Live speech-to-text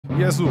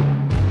Jezu,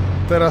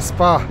 teraz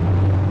pa.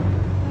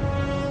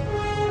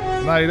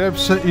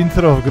 Najlepsze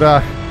intro w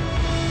grach.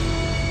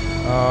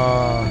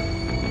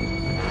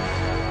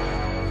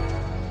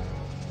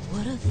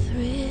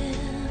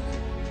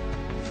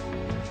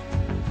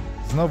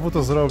 Znowu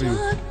to zrobił.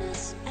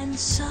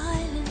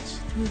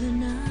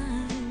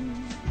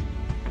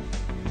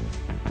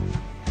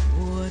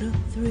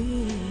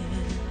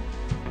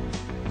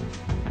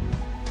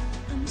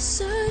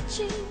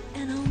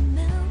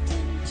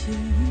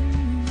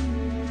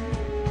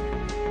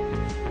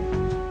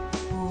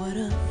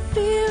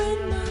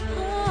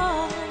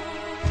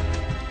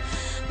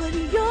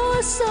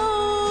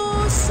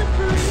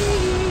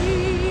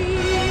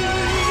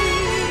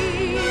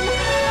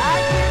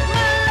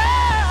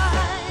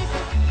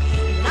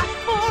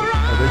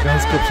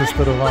 Elegancko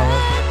przesterowane.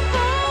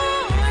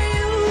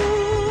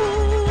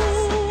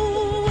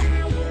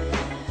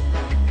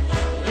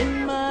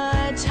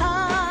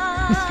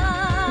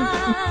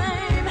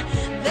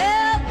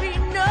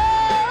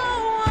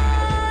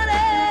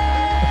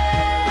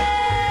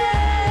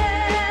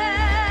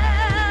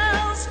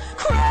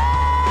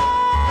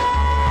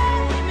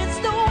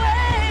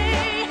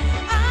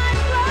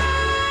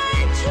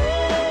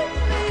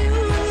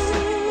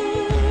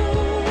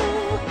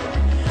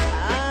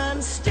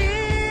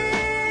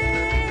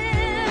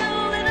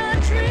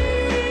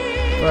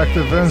 Jak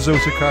te węże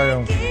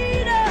uciekają.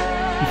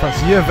 I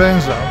patrz, je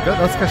węża.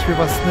 Gadacka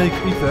śpiewa Snake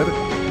Eater,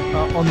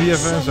 a on je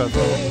węża. To...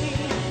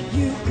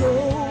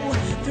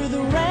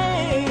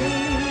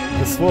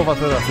 Te słowa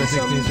teraz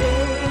najpiękniejsze.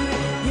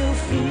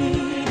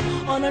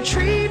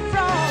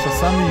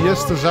 Czasami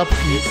jeszcze żabki.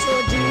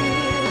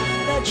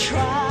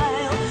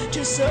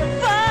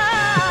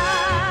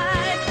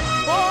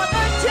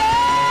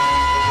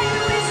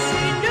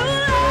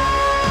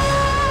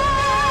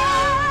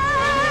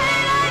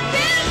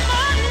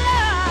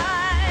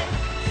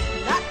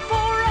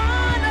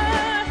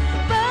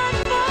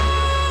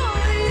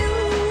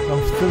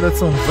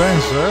 Lecą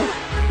węże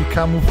i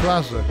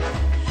kamuflaże.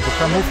 Bo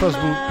kamuflaż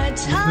był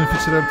głównym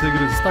featurem tej gry.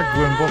 To jest tak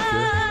głębokie.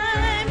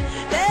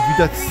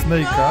 Widać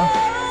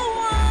Snake'a.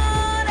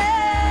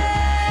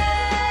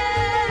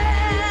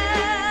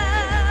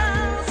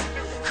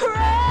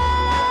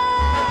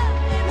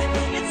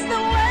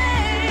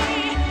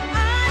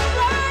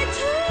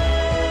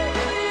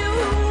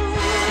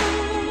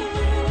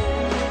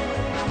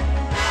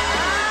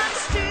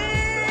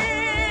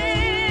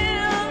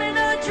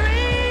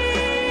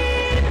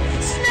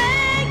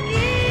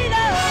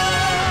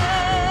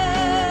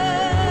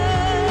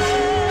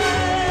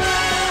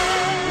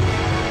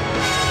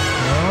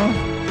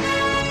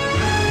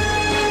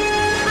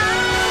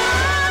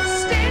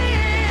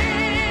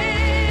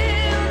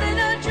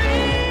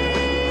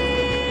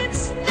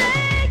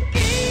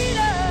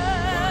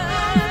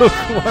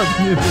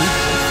 Dokładnie.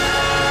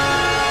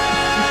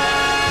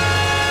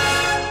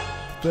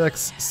 To jak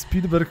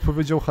Spielberg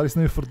powiedział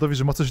Harrisonowi Fordowi,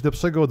 że ma coś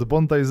lepszego od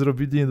Bonda i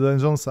zrobili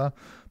Indiana Jonesa,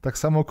 tak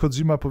samo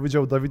Kojima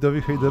powiedział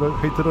Dawidowi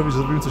Hayterowi, że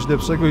zrobili coś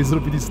lepszego i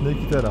zrobili Snake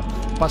Eatera.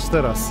 Patrz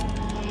teraz.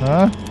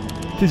 A?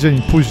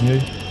 Tydzień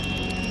później.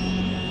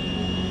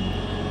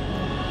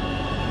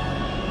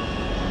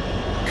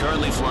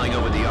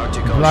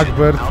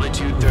 Blackbird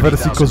w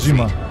wersji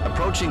Kojima.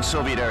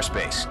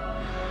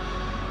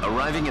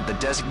 Arriving at the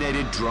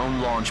designated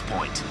drone launch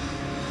point.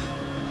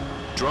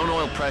 Drone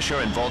oil pressure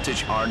and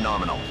voltage are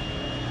nominal.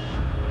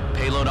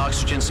 Payload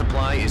oxygen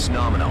supply is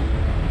nominal.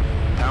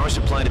 Power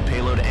supply to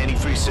payload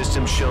antifreeze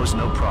system shows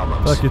no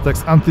problems. Taki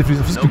tekst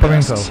antifreeze, wszystkim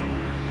pamiętał.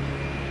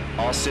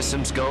 All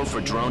systems go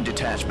for drone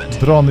detachment.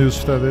 Drony już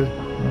wtedy.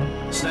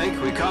 Snake,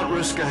 we can't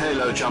risk a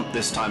halo jump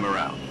this time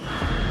around.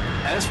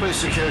 Airspace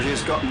security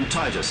has gotten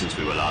tighter since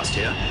we were last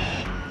here.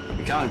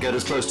 We can't get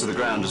as close to the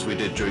ground as we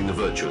did during the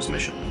Virtuous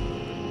mission.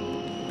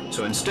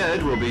 So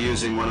instead, we'll be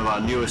using one of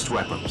our newest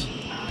weapons.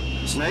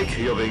 Snake,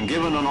 you're being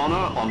given an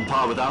honor on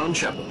par with Alan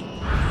Shepard.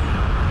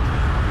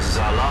 This is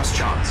our last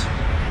chance.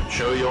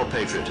 Show your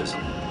patriotism.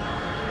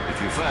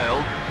 If you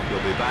fail,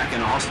 you'll be back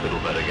in a hospital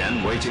bed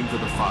again, waiting for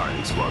the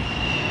firing squad.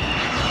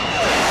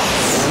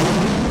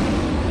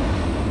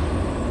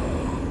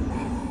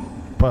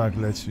 Tak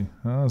leci.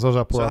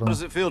 Zorza So how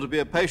does it feel to be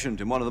a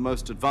patient in one of the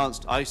most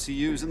advanced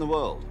ICUs in the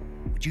world?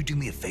 Would you do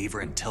me a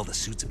favor and tell the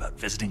suits about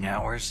visiting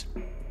hours?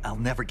 I'll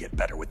never get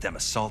better with them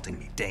assaulting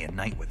me day and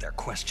night with their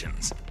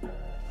questions.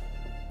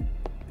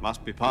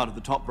 Must be part of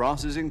the top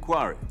brass's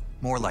inquiry.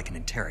 More like an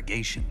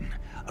interrogation.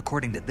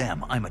 According to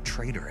them, I'm a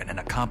traitor and an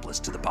accomplice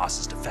to the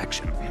boss's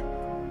defection.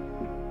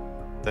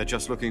 They're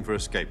just looking for a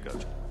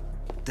scapegoat.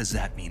 Does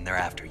that mean they're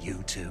after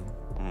you too?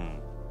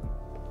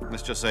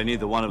 Let's just say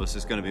neither one of us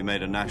is going to be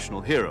made a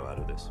national hero out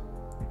of this.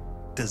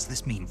 Does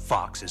this mean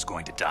Fox is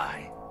going to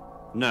die?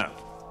 No.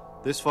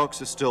 This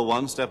fox is still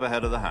one step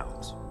ahead of the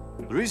hounds.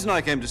 The reason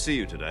I came to see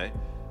you today,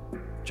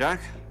 Jack,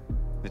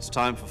 it's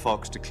time for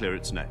Fox to clear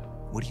its name.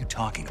 What are you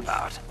talking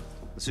about?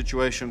 The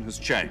situation has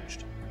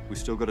changed. We've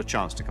still got a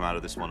chance to come out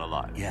of this one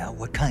alive. Yeah,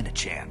 what kind of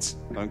chance?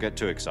 Don't get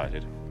too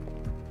excited.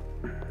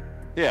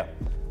 Here,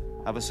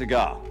 have a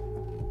cigar.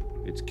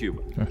 It's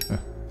Cuban.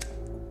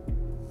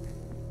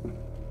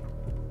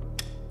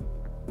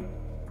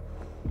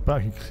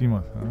 Taki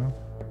klimat,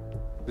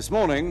 a? This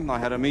morning, I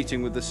had a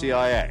meeting with the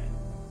CIA.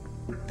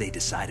 They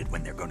decided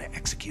when they're going to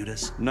execute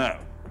us? No.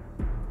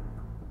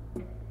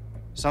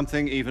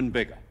 Something even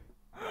bigger.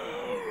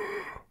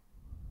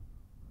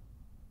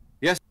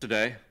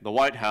 Yesterday, the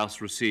White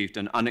House received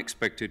an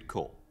unexpected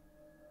call.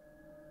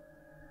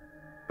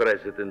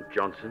 President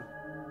Johnson?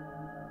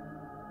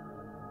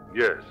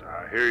 Yes,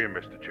 I hear you,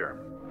 Mr.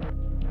 Chairman.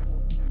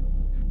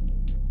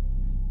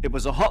 It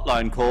was a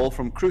hotline call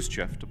from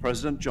Khrushchev to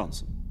President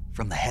Johnson.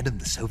 From the head of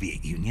the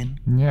Soviet Union?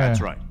 Nie. That's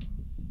right.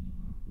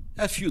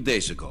 A few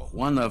days ago,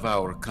 one of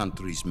our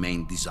country's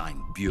main design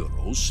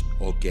bureaus,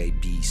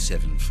 OKB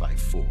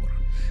 754,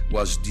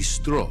 was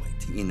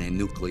destroyed in a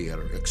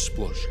nuclear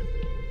explosion.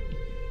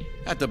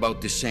 At about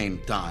the same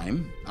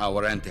time,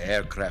 our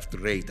anti-aircraft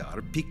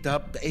radar picked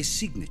up a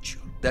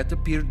signature that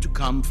appeared to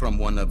come from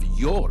one of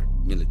your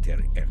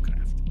military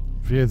aircraft.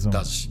 Wiedzą.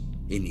 Does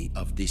any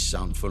of this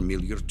sound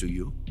familiar to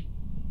you?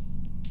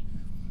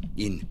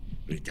 In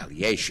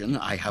retaliation,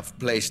 I have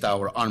placed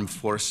our armed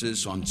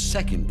forces on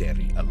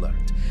secondary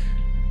alert.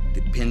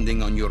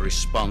 Depending on your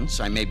response,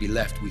 I may be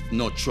left with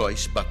no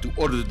choice but to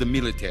order the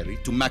military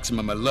to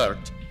maximum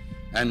alert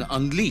and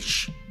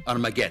unleash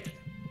Armageddon.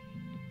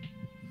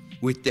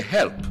 With the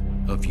help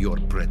of your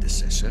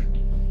predecessor,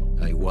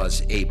 I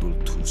was able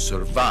to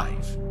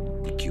survive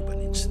the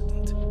Cuban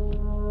incident.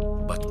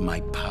 But my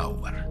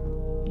power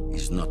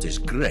is not as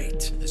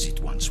great as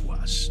it once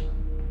was.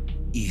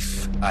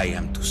 If I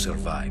am to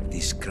survive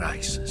this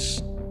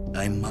crisis,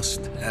 I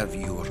must have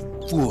your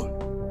full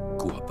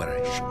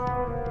cooperation.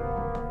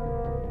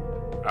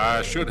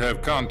 I should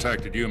have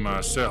contacted you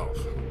myself.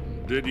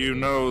 Did you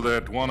know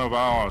that one of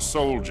our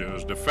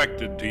soldiers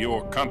defected to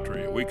your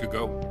country a week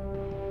ago?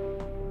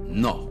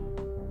 No.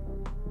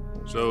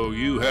 So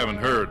you haven't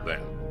heard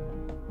then.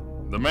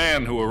 The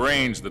man who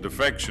arranged the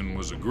defection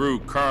was a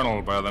GRU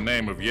colonel by the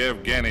name of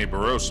Yevgeny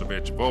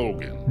Borisovich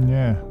Volgin.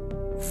 Nie.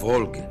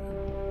 Volgin.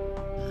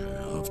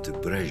 Of the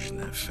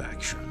Brezhnev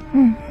faction.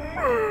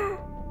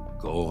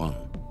 Go on.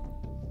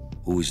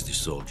 Who is the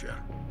soldier?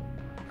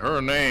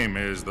 Her name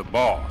is the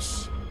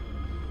Boss.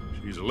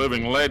 She's a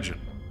living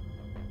legend.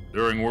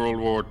 During World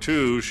War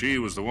II, she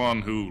was the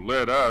one who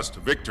led us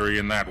to victory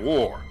in that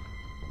war.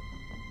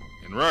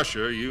 In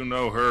Russia, you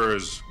know her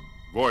as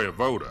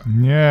Voyevoda.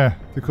 Nie,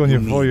 tylko nie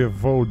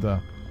wojewoda.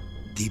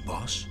 The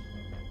boss?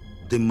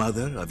 The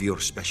mother of your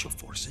special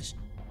forces?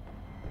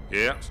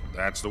 Yes,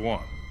 that's the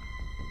one.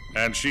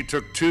 And she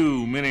took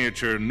 2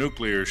 miniature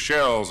nuclear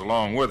shells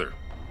along with her.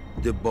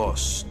 The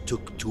boss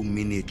took 2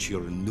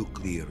 miniature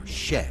nuclear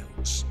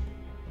shells.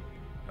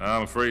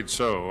 I'm afraid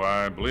so.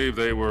 I believe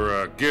they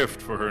were a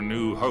gift for her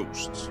new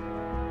hosts.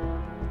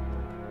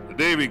 The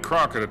Davy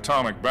Crockett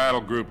Atomic Battle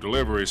Group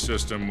delivery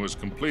system was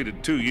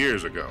completed 2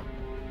 years ago.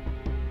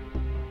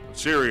 But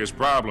serious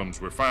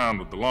problems were found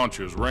with the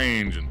launcher's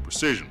range and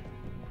precision.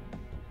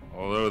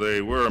 Although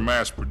they were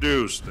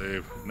mass-produced,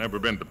 they've never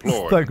been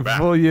deployed. Tak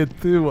woje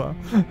tyła.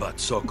 But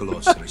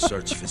Sokolov's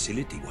research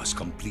facility was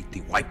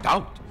completely wiped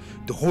out.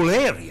 The whole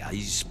area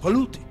is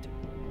polluted.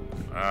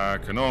 I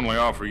can only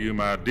offer you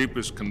my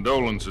deepest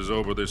condolences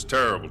over this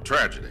terrible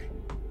tragedy.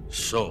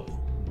 So,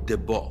 the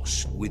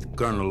boss, with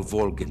Colonel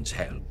Volgin's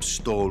help,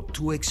 stole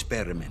 2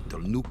 experimental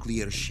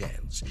nuclear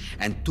shells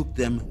and took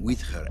them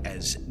with her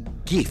as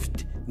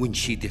gift when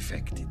she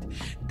defected.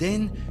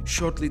 Then,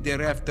 shortly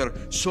thereafter,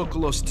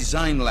 Sokolov's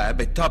design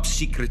lab, a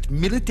top-secret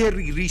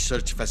military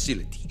research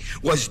facility,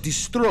 was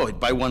destroyed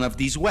by one of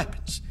these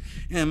weapons.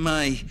 Am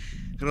I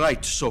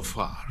right so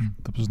far?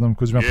 Dobrze, że nam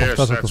Koźma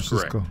powtarza to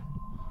wszystko.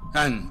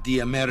 And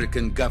the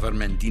American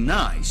government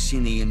denies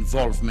any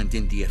involvement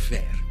in the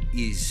affair.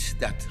 Is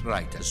that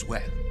right as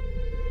well?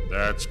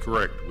 That's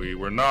correct. We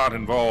were not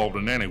involved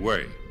in any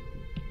way.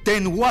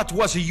 Then what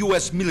was a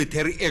U.S.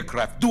 military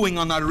aircraft doing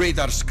on our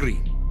radar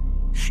screen?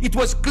 It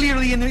was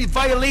clearly in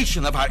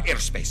violation of our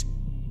airspace.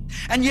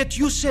 And yet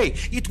you say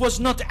it was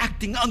not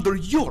acting under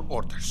your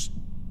orders.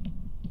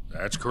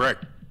 That's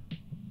correct.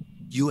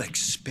 You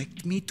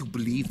expect me to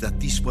believe that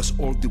this was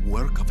all the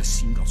work of a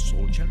single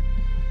soldier?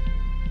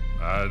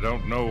 I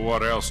don't know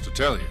what else to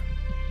tell you.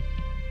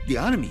 The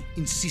army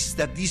insists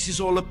that this is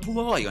all a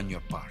ploy on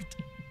your part.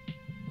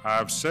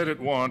 I've said it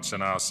once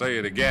and I'll say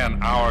it again.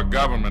 Our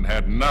government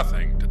had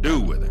nothing to do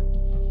with it.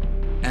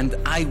 And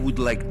I would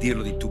like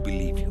dearly to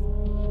believe you.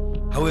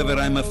 However,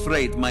 I'm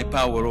afraid my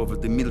power over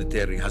the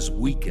military has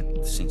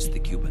weakened since the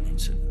Cuban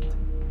incident.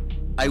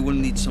 I will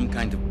need some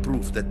kind of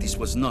proof that this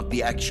was not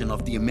the action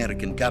of the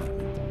American government.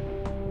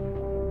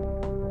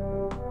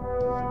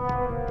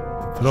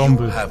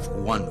 You have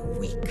 1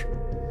 week.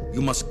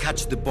 You must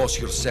catch the boss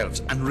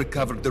yourselves and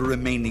recover the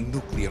remaining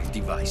nuclear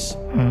device.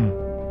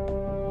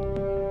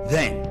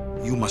 Then,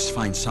 you must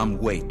find some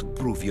way to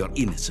prove your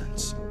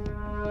innocence.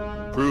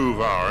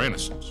 Prove our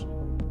innocence?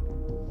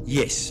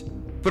 Yes,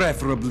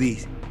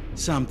 preferably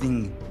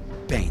something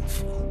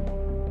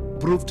painful.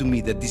 Prove to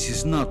me that this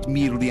is not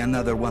merely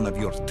another one of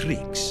your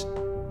tricks.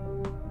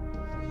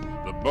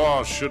 The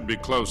boss should be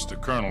close to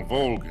Colonel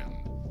Volgin.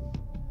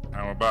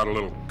 How about a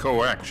little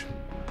co-action?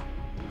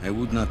 I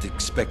would not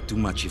expect too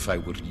much if I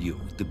were you.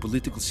 The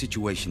political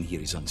situation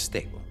here is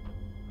unstable.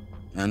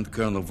 And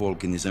Colonel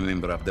Volkin is a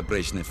member of the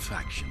Brezhnev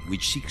faction,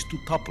 which seeks to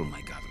topple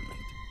my government.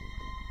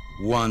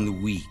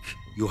 1 week.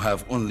 You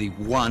have only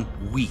 1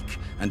 week.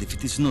 And if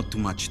it is not too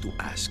much to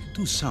ask,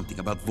 do something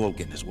about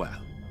Volkin as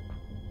well.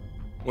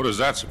 What is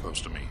that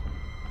supposed to mean?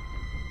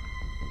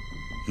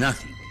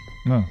 Nothing.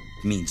 No.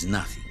 It means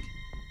nothing.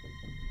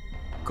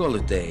 Call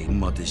it a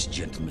modest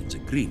gentleman's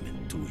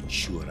agreement to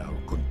ensure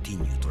our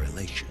continued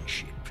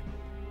relationship.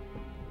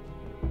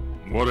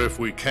 What if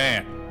we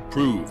can't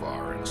prove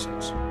our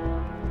innocence?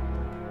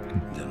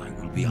 Then I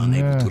will be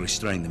unable to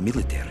restrain the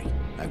military.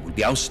 I will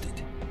be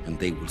ousted, and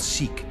they will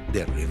seek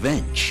their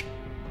revenge.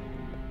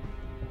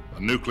 A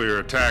nuclear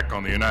attack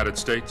on the United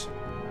States?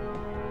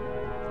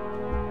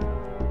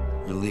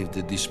 I leave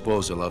the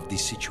disposal of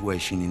this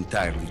situation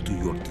entirely to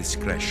your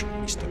discretion,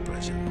 Mr.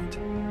 President.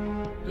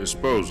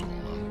 Disposal.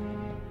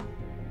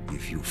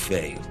 If you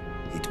fail,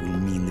 it will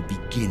mean the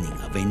beginning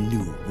of a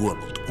new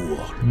world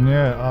war.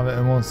 Nie, ale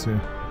emocje.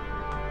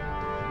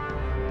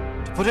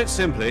 To put it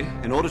simply,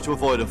 in order to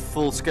avoid a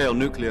full-scale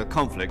nuclear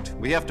conflict,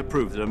 we have to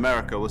prove that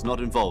America was not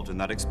involved in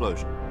that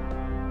explosion.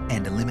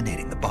 And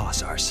eliminating the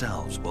boss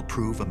ourselves will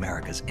prove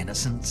America's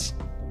innocence?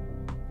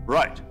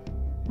 Right.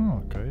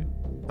 Oh, okay.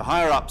 The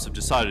higher-ups have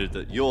decided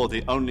that you're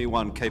the only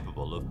one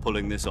capable of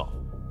pulling this off.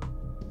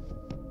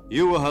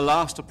 You were her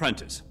last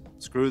apprentice.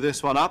 Screw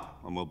this one up,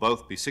 and we'll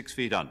both be 6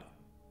 feet under.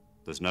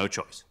 There's no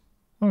choice.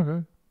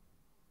 Okay.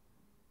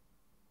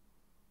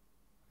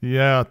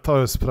 Yeah,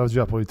 to jest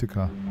prawdziwa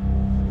polityka.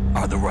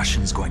 Are the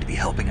Russians going to be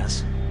helping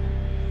us?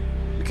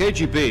 The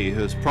KGB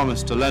has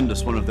promised to lend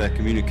us one of their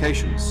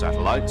communications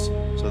satellites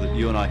so that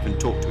you and I can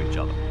talk to each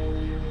other.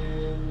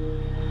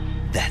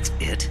 That's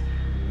it?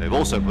 They've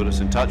also put us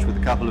in touch with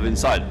a couple of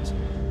insiders.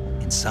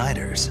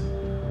 Insiders?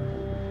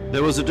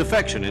 There was a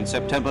defection in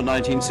September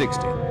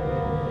 1960.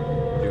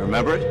 Do you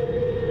remember it?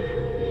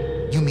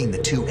 You mean the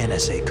 2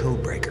 NSA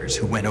codebreakers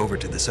who went over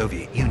to the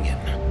Soviet Union?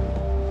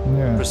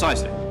 Nie.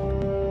 Precisely.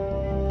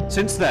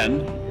 Since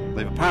then,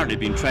 they've apparently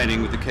been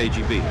training with the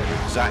KGB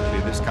for exactly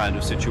this kind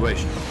of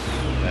situation.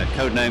 Their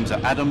code names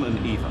are Adam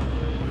and Eva.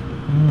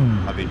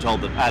 I've been told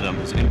that Adam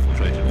has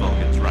infiltrated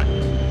Volkin's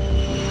ranks.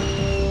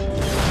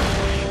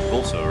 We've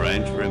also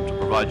arranged for him to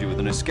provide you with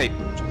an escape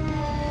route.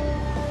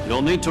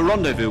 You'll need to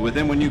rendezvous with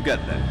him when you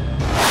get there.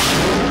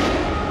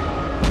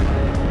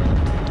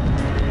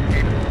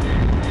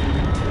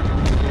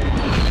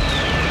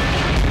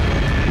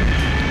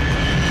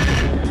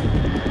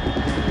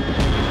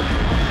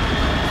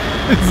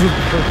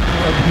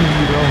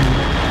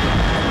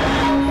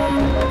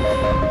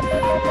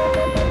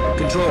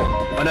 Control.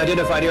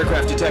 Unidentified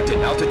aircraft detected.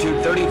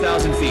 Altitude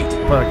 30,000 feet.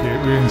 Takie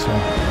ujęcia.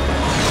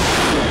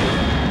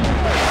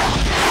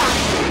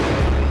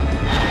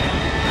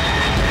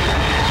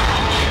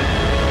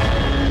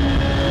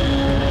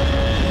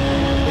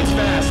 It's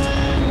fast.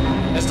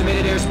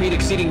 Estimated airspeed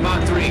exceeding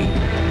Mach 3.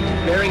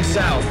 Bearing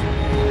south.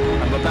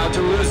 I'm about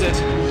to lose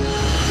it.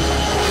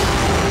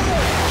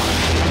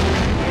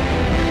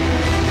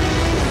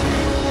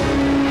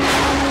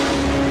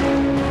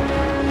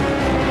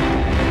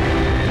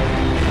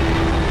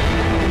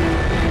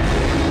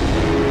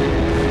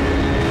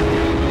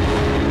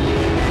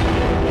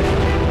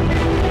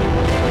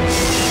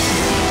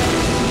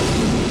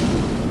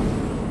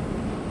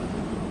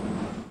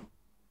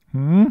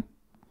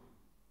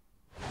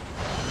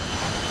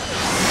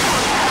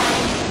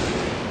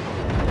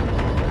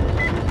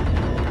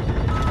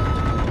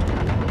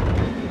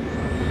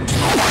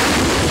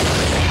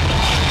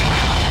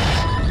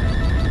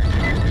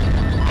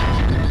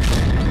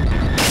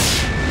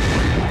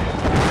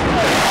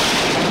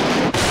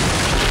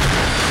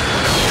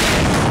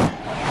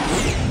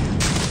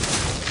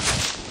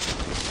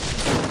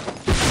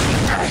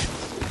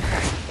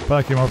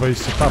 Takie ma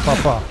wejście,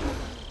 pa.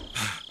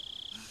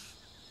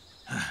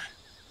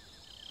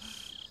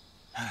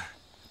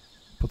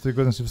 Po tej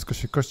godzinie wszystko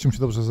się, kości mu się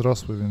dobrze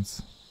zrosły,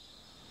 więc...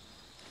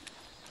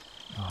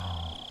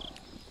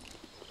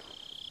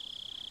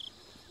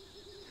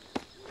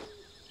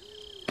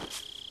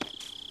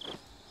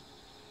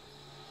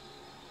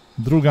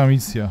 Druga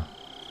misja.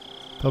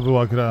 To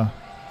była gra.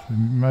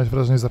 Miałeś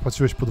wrażenie, że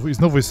zapłaciłeś podwójnie.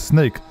 Znowu jest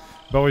Snake.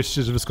 Bałeś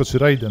się, że wyskoczy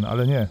Raiden,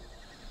 ale nie.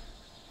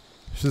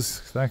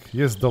 Wszystko, tak?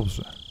 Jest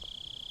dobrze.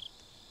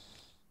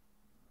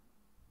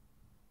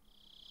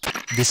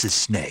 This is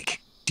Snake.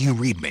 Do you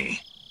read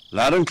me?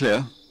 Loud and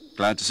clear.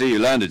 Glad to see you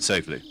landed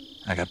safely.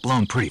 I got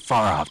blown pretty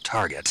far off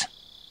target.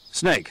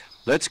 Snake,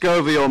 let's go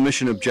over your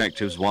mission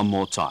objectives one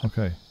more time.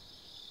 Okay.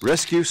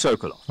 Rescue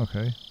Sokolov.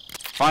 Okay.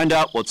 Find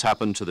out what's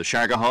happened to the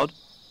Shagohod,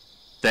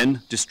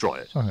 then destroy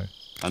it. Okay.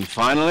 And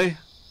finally,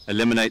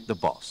 eliminate the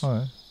boss.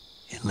 Alright.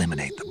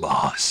 Eliminate the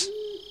boss.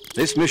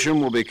 This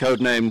mission will be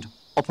codenamed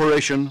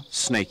Operation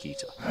Snake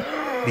Eater.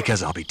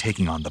 Because I'll be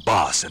taking on the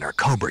boss in our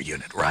Cobra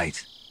unit,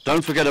 right?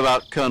 Don't forget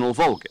about Colonel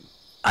Volkin.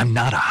 I'm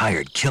not a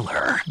hired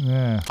killer.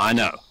 Nie. I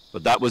know,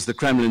 but that was the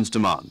Kremlin's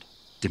demand.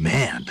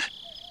 Demand?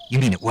 You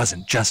mean it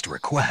wasn't just a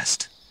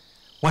request?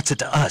 What's it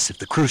to us if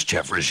the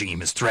Khrushchev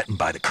regime is threatened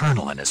by the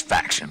colonel and his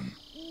faction?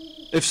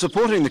 If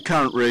supporting the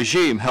current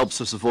regime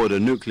helps us avoid a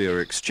nuclear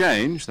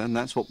exchange, then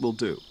that's what we'll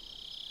do.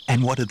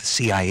 And what are the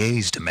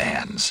CIA's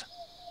demands?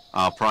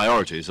 Our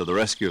priorities are the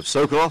rescue of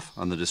Sokolov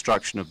and the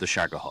destruction of the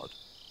Shagohod.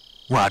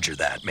 Roger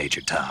that, Major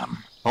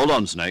Tom. Hold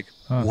on, Snake.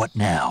 What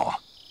now?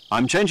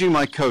 I'm changing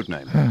my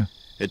codename.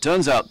 It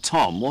turns out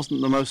Tom wasn't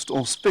the most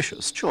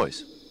auspicious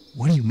choice.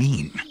 What do you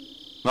mean?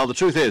 Well, the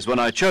truth is, when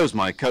I chose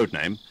my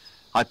codename,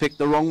 I picked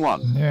the wrong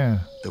one. Nie.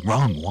 The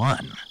wrong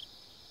one?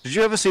 Did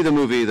you ever see the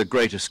movie The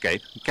Great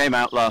Escape? It came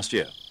out last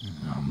year.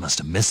 I must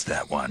have missed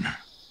that one.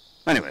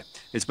 Anyway,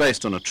 it's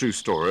based on a true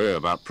story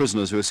about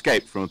prisoners who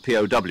escaped from a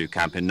POW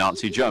camp in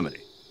Nazi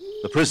Germany.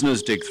 The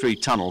prisoners dig 3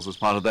 tunnels as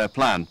part of their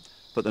plan,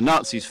 but the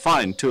Nazis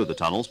find 2 of the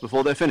tunnels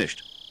before they're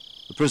finished.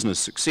 The prisoners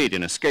succeed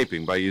in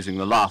escaping by using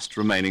the last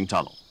remaining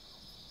tunnel.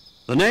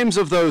 The names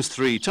of those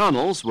 3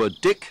 tunnels were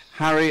Dick,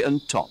 Harry,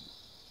 and Tom.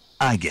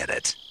 I get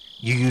it.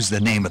 You used the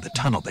name of the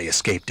tunnel they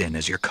escaped in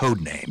as your code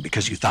name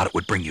because you thought it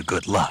would bring you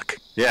good luck.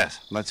 Yes,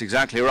 that's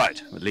exactly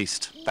right. At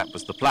least, that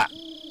was the plan.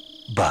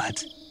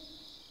 But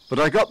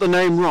I got the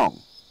name wrong.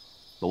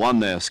 The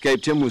one they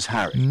escaped in was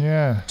Harry.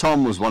 Nie.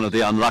 Tom was one of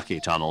the unlucky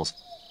tunnels.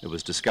 It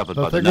was discovered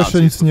by the Dlatego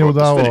się Nazis nic nie before it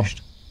was udało.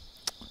 finished.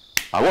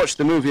 I watched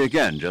the movie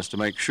again just to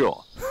make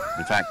sure.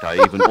 In fact, I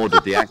even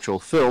ordered the actual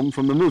film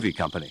from the movie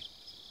company.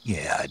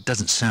 yeah, it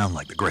doesn't sound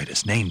like the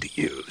greatest name to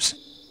use.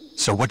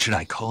 So what should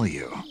I call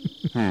you?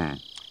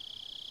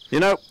 You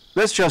know,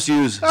 let's just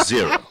use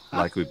Zero,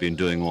 like we've been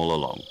doing all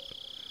along.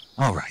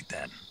 All right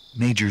then.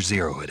 Major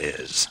Zero it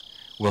is.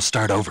 We'll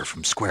start over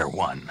from square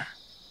one.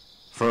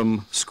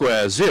 From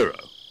square 0.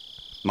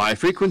 My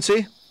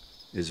frequency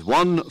is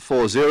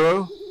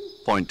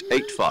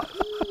 140.85.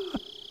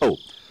 Oh,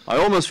 I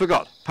almost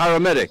forgot.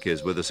 Paramedic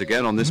is with us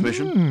again on this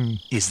mission.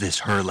 Is this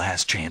her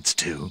last chance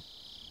too?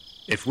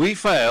 If we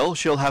fail,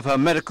 she'll have her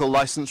medical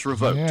license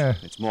revoked. Yeah.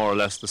 It's more or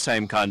less the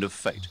same kind of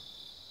fate.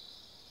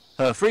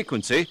 Her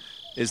frequency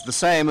is the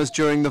same as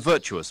during the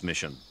Virtuous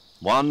mission.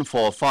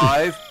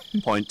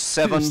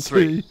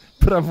 145.73.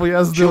 Prawo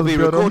jazdy She'll be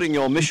odbiorą recording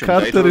your i mission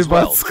kartę data as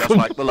well, just rybacką.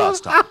 like the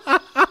last time.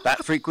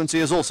 That frequency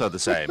is also the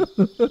same.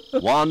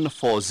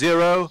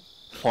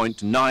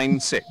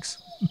 140.96.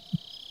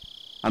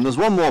 And there's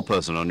one more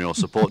person on your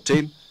support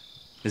team.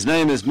 His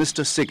name is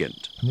Mr.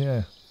 Sigint.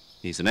 Nie.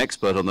 He's an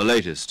expert on the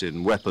latest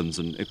in weapons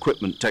and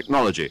equipment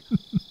technology.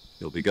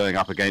 You'll be going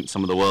up against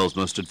some of the world's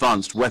most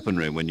advanced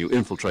weaponry when you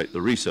infiltrate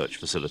the research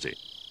facility.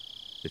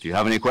 If you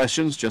have any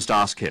questions, just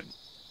ask him.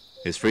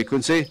 His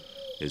frequency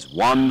is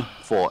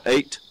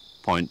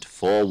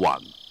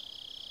 148.41.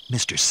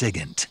 Mr.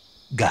 Sigint.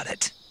 Got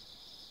it.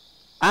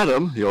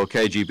 Adam, your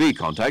KGB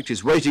contact,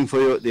 is waiting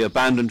for you at the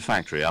abandoned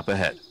factory up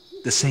ahead.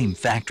 The same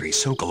factory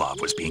Sokolov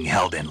was being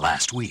held in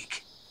last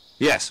week.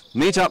 Yes,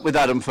 meet up with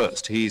Adam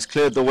first. He's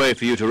cleared the way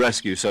for you to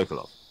rescue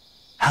Sokolov.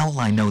 How'll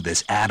I know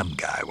this Adam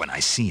guy when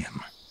I see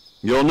him?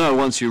 You'll know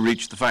once you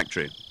reach the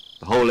factory.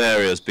 The whole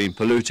area's been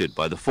polluted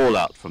by the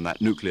fallout from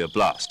that nuclear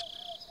blast.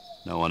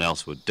 No one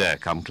else would dare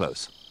come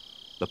close.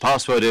 The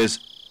password is,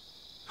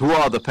 "Who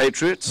are the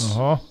Patriots?"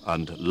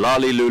 and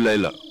Lali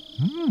Lulelo.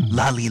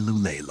 Lali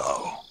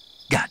Lulelo.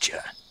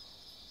 Gotcha.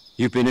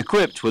 You've been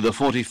equipped with a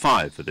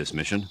 45 for this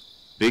mission.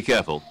 Be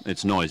careful,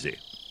 it's noisy.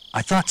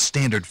 I thought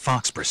standard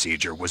Fox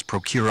procedure was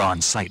procure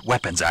on-site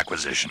weapons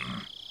acquisition.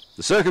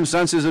 The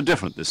circumstances are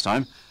different this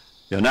time.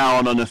 You're now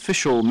on an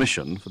official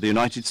mission for the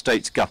United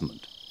States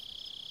government.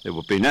 It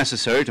would be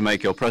necessary to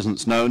make your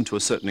presence known to a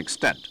certain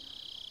extent,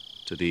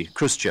 to the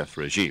Khrushchev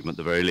regime at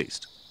the very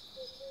least.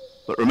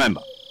 But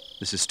remember,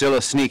 this is still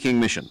a sneaking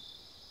mission.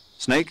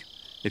 Snake,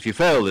 if you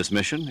fail this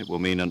mission, it will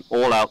mean an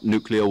all-out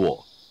nuclear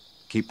war.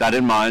 Keep that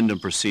in mind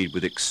and proceed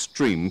with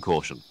extreme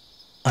caution.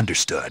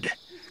 Understood.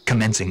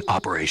 Commencing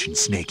Operation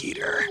Snake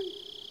Eater.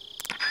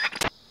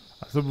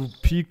 A to był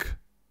peak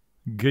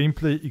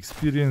Gameplay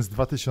Experience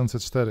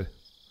 2004.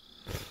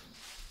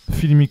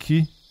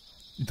 Filmiki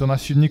i to na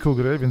silniku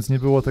gry, więc nie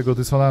było tego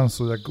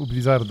dysonansu jak u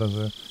Blizzarda,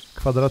 że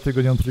kwadraty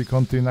gonią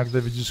trójkąty i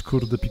nagle widzisz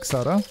kurde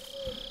Pixara.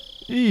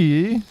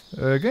 I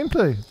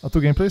gameplay. A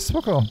tu gameplay jest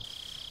spoko.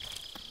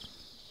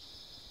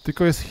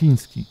 Tylko jest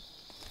chiński.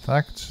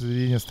 Tak?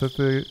 Czyli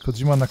niestety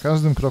Kojima na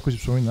każdym kroku ci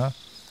przypomina,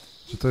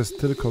 że to jest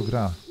tylko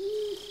gra.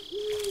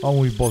 O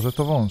mój Boże,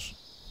 to wąż.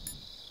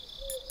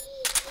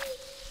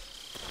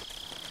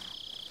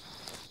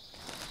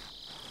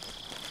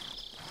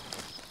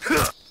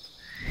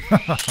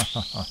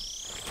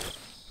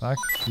 Tak?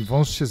 I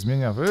wąż się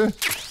zmienia w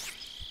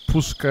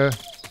puszkę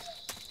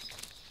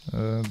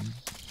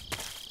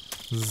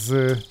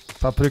z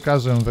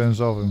paprykarzem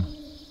wężowym.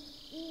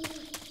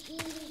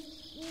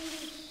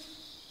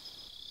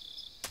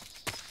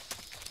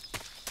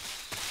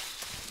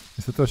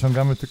 Niestety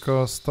osiągamy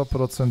tylko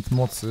 100%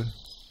 mocy,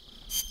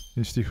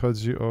 jeśli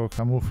chodzi o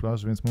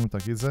kamuflaż, więc mamy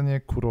tak, jedzenie,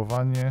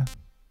 kurowanie,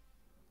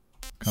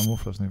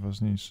 kamuflaż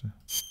najważniejszy.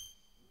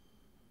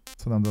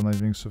 Co nam da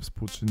największe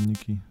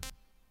współczynniki?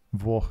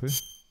 Włochy.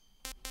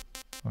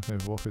 Okej,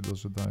 Włochy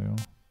dożydają.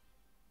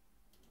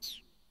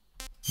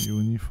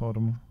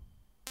 Uniform.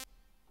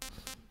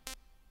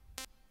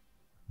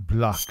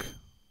 Black.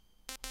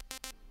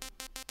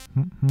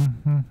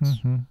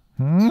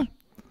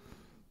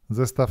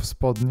 Zestaw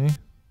spodni.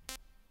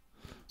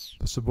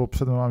 To jeszcze było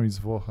przed mamami z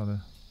Włoch, ale...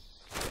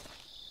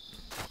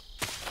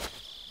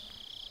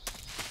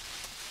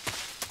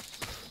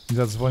 I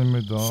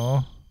zadzwońmy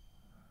do...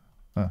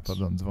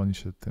 pardon, dzwoni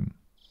się tym.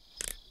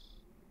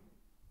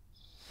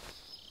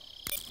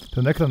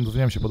 Ten ekran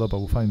do mi się podobał,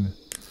 był fajny.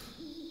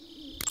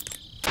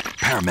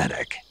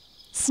 Paramedic.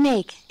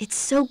 Snake, it's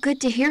so good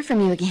to hear from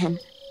you again.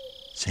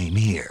 Same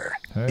here.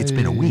 It's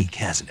been a week,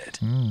 hasn't it?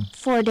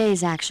 4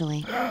 days,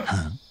 actually.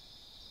 Huh?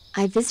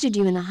 I visited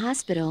you in the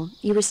hospital.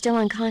 You were still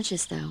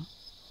unconscious, though.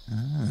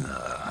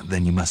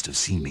 Then you must have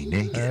seen me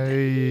naked.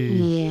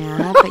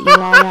 Yeah, but you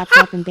were all wrapped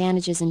up in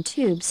bandages and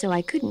tubes, so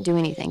I couldn't do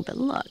anything but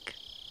look.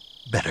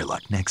 Better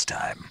luck next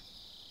time.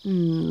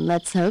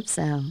 Let's hope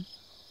so.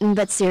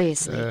 But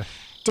seriously,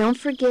 don't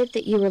forget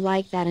that you were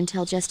like that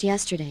until just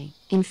yesterday.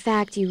 In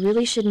fact, you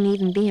really shouldn't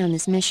even be on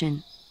this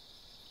mission.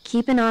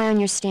 Keep an eye on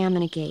your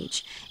stamina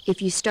gauge.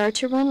 If you start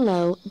to run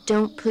low,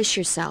 don't push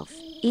yourself.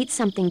 Eat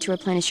something to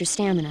replenish your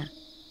stamina.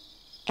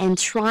 And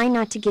try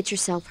not to get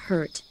yourself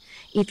hurt.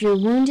 If you're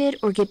wounded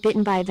or get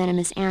bitten by a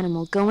venomous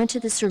animal, go into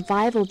the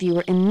survival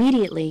viewer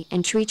immediately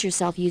and treat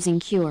yourself using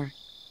Cure.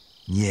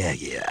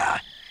 Yeah.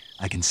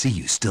 I can see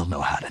you still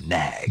know how to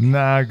nag.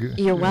 Nag.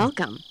 You're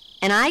welcome.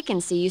 And I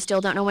can see you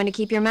still don't know when to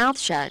keep your mouth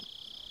shut.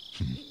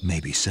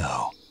 Maybe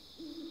so.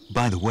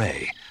 By the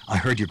way, I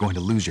heard you're going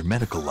to lose your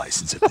medical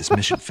license if this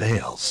mission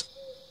fails.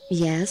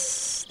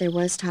 Yes, there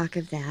was talk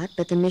of that,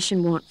 but the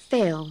mission won't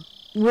fail,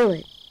 will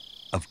it?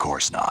 Of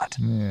course not.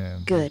 Nie.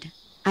 Good.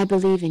 I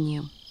believe in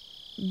you.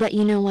 But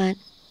you know what?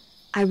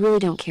 I really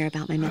don't care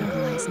about my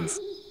medical license.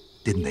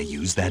 Didn't they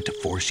use that to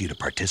force you to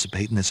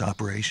participate in this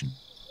operation?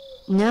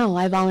 No,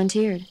 I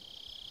volunteered.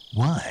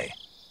 Why?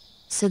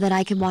 So that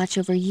I could watch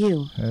over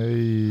you.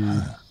 Hey.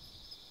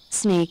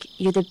 Snake,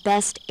 you're the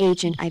best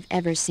agent I've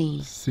ever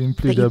seen.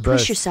 Simply But the you best.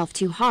 push yourself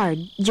too hard.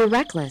 You're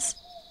reckless.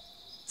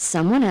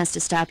 Someone has to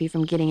stop you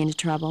from getting into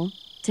trouble,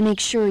 to make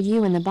sure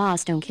you and the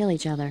boss don't kill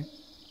each other.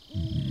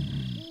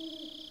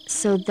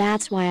 So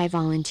that's why I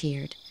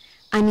volunteered.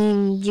 I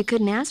mean, you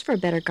couldn't ask for a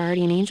better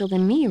guardian angel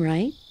than me,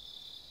 right?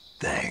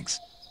 Thanks.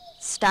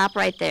 Stop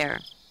right there.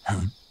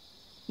 Huh?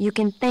 You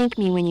can thank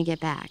me when you get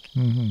back.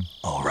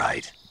 All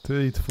right.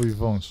 Ty i twój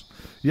wąż.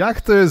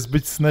 Jak to jest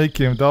być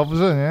Snake'iem?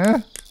 Dobrze,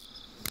 nie?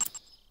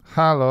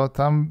 Halo,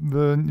 tam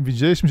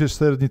widzieliśmy się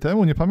 4 dni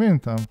temu? Nie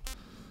pamiętam.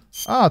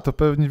 A, to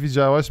pewnie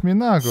widziałaś mnie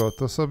nago.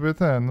 To sobie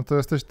no to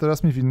jesteś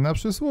teraz mi winna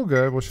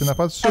przysługę, bo się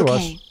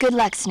napatrzyłaś. Okay, good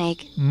luck,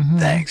 Snake.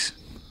 Thanks.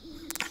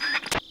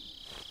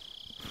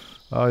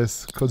 A,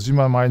 jest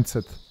Kojima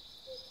mindset.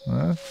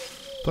 Nie?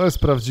 To jest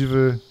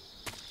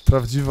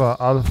prawdziwa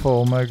alfa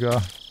omega.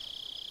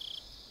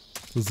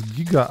 To jest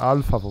giga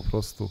alfa po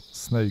prostu.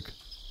 Snake.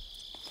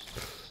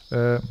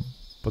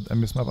 Pod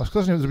M jest mapa.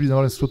 Szkoda, że nie zrobili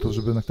normalnych skrótów,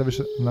 żeby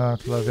na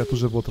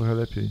klawiaturze było trochę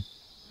lepiej.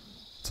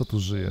 Co tu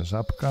żyje?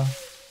 Żabka?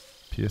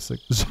 Piesek?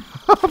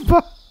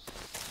 Żaba!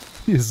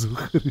 Jezu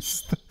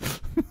Chryste.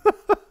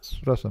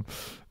 Przepraszam.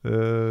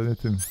 Nie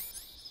tym.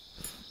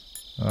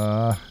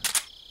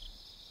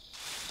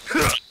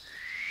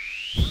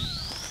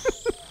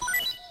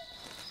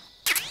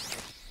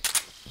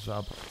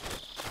 Żaba.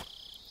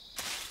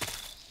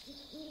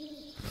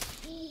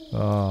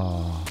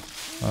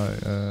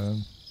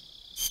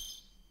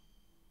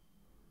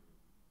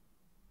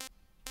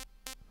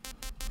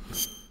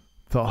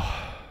 To.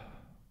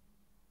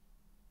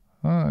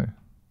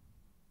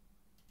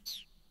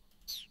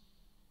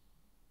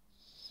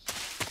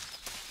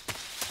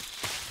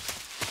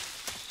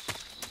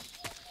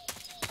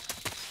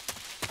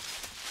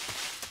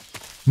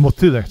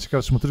 Motylek,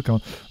 ciekawe czy motylka.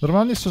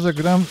 Normalnie szczerze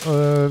gram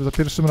za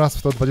pierwszym raz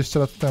w to 20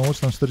 lat temu,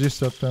 czy tam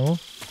 40 lat temu,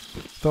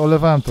 to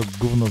olewałem to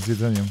gówno z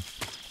jedzeniem.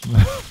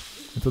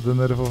 Mnie to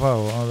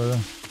denerwowało, ale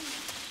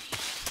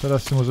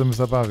teraz się możemy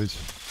zabawić.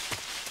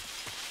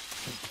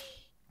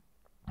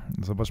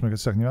 Zobaczmy jak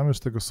jest. Nie mamy już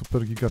tego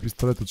super giga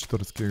pistoletu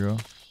czytorskiego.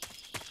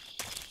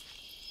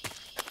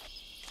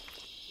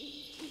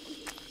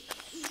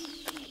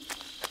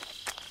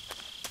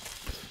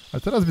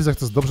 Ale teraz widzę jak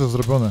to jest dobrze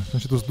zrobione. W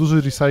sensie to jest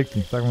duży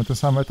recycling, tak? Mamy ten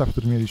sam etap,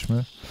 który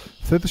mieliśmy.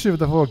 Wtedy to się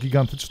wydawało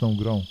gigantyczną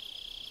grą.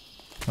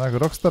 Tak,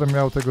 Rockstar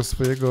miał tego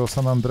swojego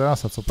San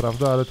Andreasa, co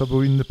prawda, ale to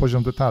był inny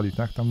poziom detali,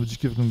 tak? Tam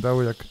ludziki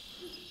wyglądały jak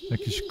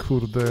jakieś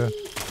kurde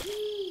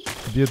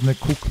biedne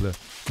kukle.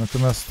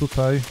 Natomiast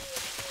tutaj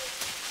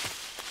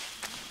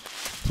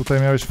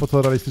miałeś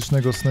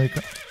fotorealistycznego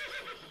Snake'a.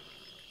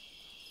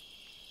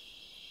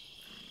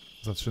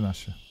 Zaczyna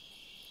się.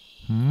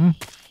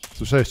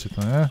 Słyszeliście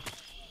to, nie?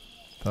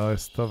 To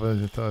jest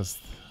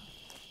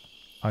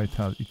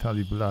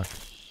Italy Black.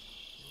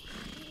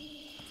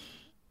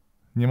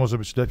 Nie może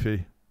być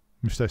lepiej.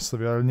 Myślałeś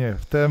sobie, ale nie.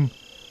 Wtem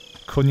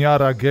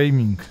Koniara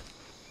Gaming.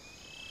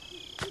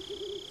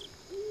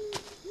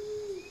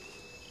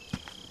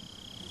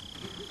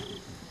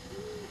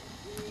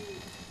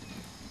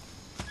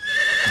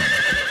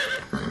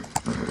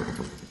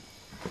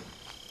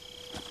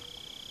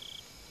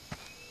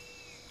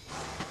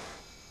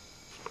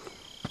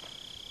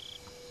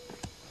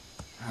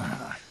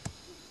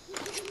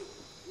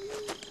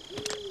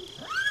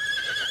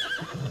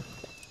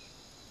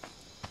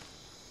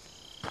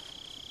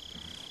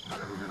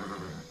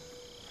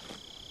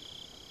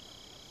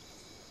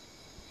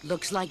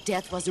 Looks like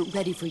death wasn't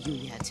ready for you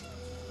yet.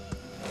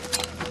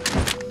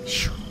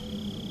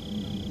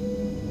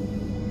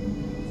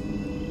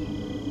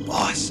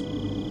 Boss.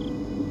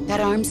 That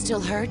arm still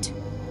hurt?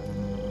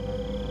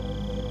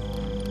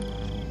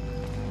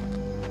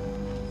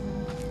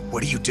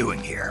 What are you doing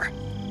here?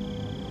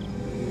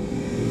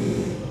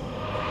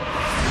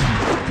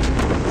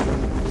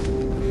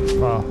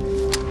 Pa.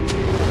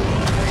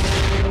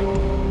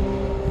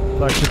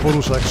 Tak się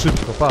porusza, jak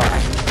szybko, pa.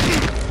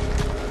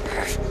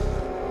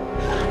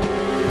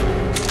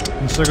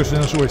 Niczego się nie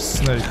nauczyłeś,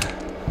 Snake.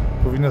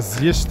 Powinna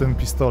zjeść ten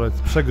pistolet,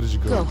 przegryźć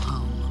go. Go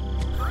home.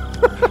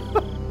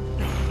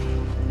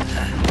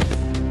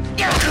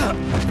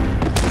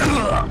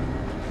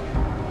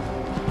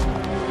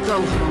 Go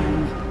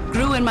home.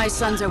 Gru and my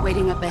sons are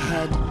waiting up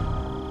ahead.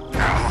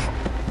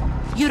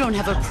 You don't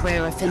have a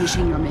prayer of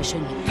finishing your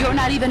mission. You're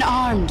not even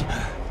armed.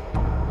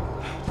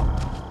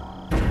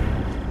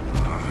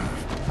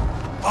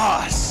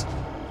 Boss!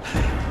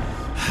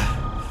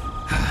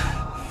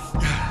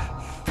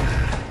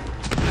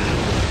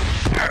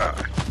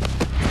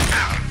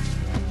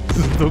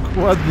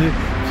 Dokładnie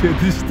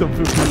kiedyś to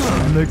były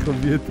inne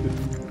kobiety.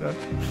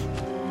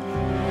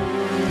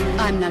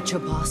 I'm not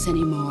your boss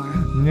anymore.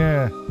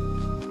 Nie.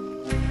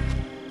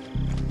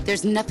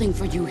 There's nothing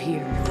for you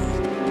here.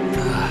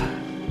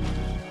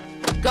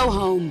 Go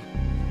home.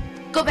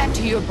 Go back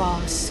to your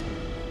boss.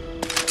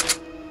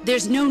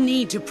 There's no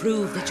need to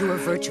prove that you are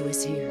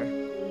virtuous here.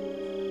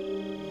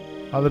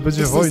 Ale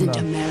będzie This wojna. isn't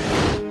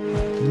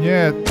America.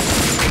 Nie.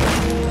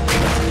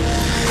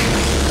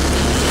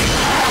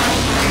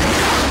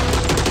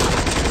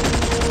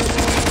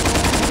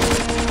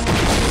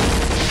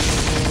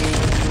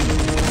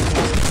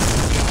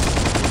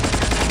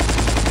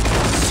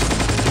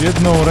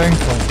 Jedną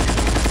ręką.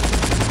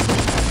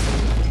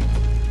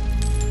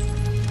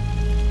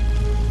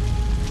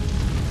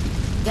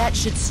 That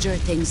should stir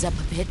things up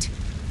a bit.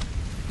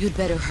 You'd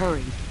better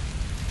hurry.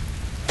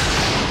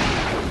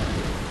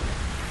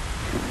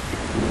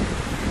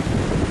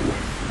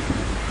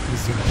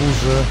 Jest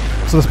burze.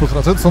 Co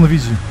to jest co on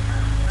widzi?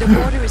 The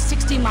border is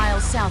 60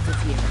 miles south of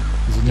here.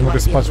 Jezu, nie You mogę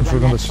wanna be able spać, to muszę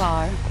run that oglądać.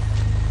 far?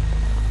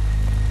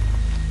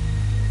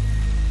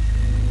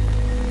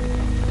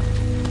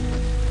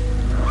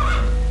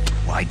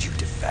 Why'd you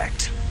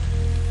defect?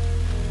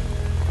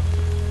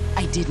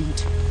 I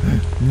didn't.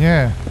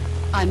 Nie.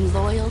 I'm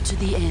loyal to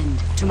the end,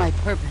 to my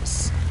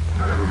purpose.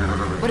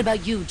 What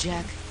about you,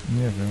 Jack?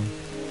 Nie wiem.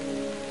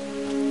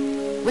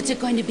 What's it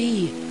going to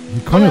be?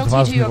 Koń Loyalty to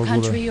odważny w your ogóle.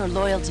 country or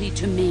loyalty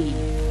to me?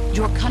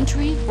 Your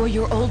country or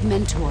your old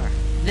mentor?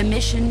 The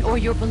mission or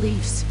your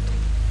beliefs?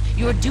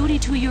 Your duty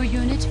to your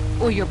unit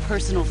or your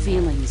personal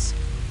feelings?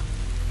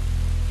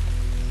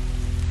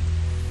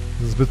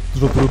 Zbyt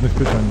dużo trudnych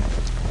pytań.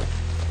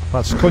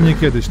 Patrz, konie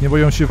kiedyś nie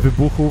boją się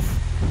wybuchów,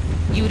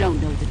 You don't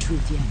know the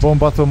truth yet.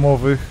 bomb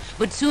atomowych.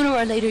 But sooner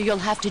or later you'll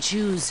have to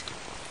choose.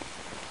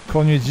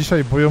 Konie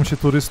dzisiaj boją się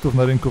turystów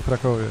na rynku w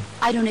Krakowie.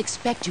 I don't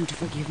expect you to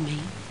forgive me.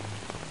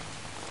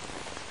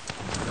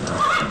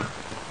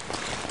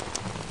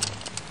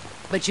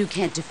 But you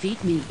can't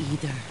defeat me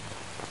either.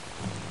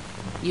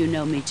 You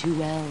know me too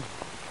well.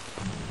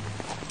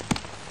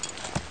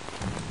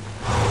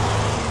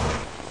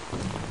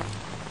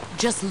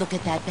 Just look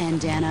at that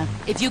bandana.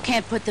 If you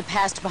can't put the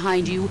past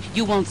behind you,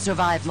 you won't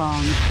survive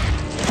long.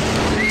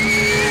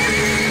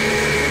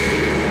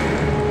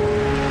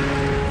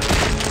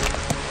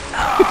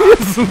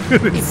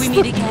 If we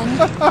meet again,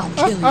 I'll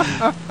kill you.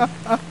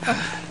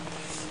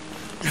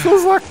 Co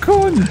za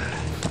koń?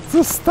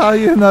 Co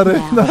staje na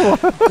ręku?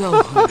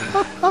 Go home.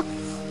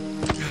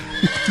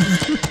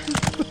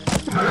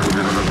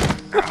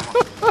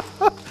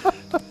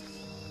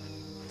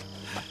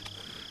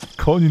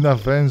 Koń na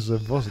węże,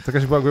 Boże, to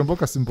jakaś była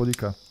głęboka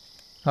symbolika.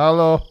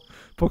 Halo,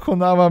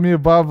 pokonała mnie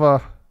baba.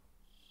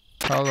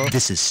 Halo.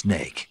 This is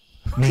Snake.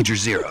 Major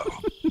Zero.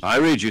 I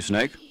read you,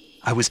 Snake.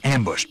 I was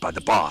ambushed by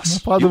the boss.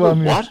 Napadła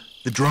mnie. What?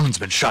 The drone's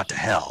been shot to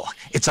hell.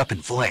 It's up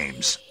in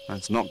flames.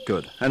 That's not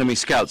good. Enemy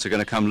scouts are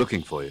going to come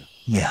looking for you.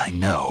 Yeah, I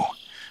know.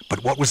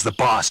 But what was the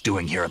boss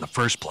doing here in the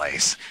first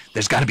place?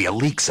 There's got to be a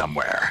leak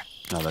somewhere.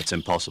 No, that's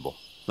impossible.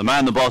 The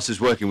man the boss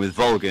is working with,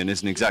 Volgin,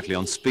 isn't exactly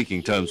on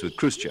speaking terms with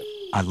Khrushchev.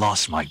 I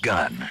lost my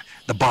gun.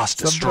 The boss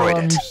Zabrała destroyed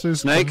mi it. wszystko,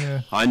 Snake,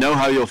 nie. I know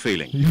how you're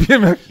feeling. I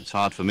wiem jak... It's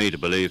hard for me to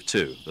believe,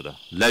 too, that a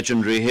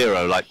legendary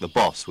hero like the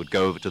boss would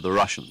go over to the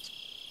Russians.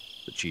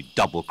 That she'd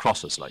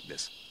double-cross us like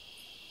this.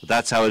 But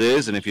that's how it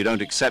is, and if you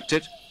don't accept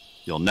it,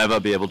 you'll never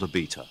be able to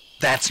beat her.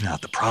 That's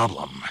not the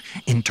problem.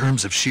 In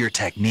terms of sheer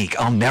technique,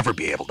 I'll never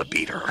be able to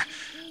beat her.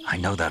 I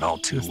know that all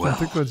too Jestem well.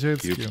 tylko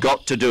dzieckiem. You've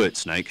got to do it,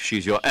 Snake.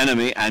 She's your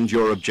enemy and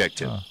your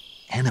objective.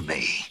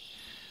 Enemy?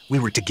 We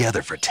were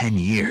together for 10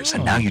 years,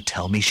 and now you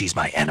tell me she's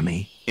my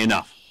enemy?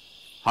 Enough.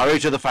 Hurry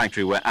to the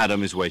factory where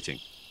Adam is waiting.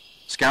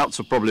 Scouts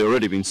have probably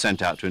already been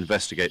sent out to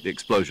investigate the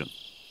explosion.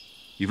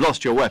 You've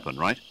lost your weapon,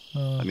 right?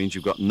 That means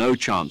you've got no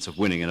chance of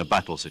winning in a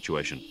battle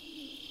situation.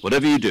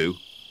 Whatever you do,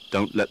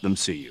 don't let them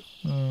see you.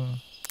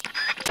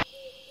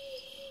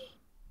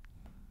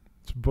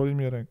 Boli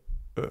mnie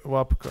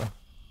łapka.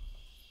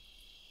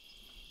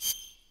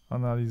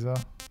 Analiza.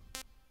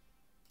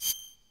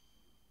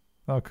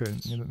 Okej,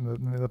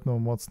 nie lepnął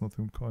mocno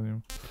tym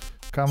koniem.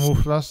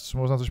 Kamuflaż, czy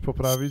można coś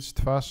poprawić?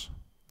 Twarz?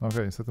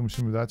 Okej, niestety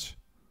musimy dać.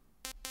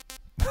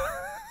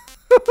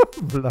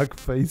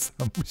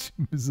 Blackface'a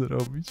musimy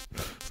zrobić.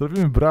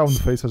 Zrobimy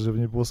brownface'a, żeby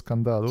nie było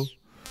skandalu.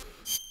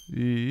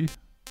 I...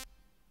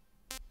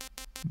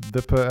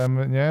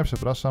 DPM, nie,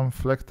 przepraszam,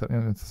 flekter, nie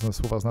wiem co te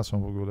słowa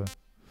znaczą w ogóle.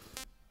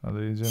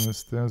 Ale jedziemy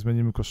z tym,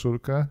 zmienimy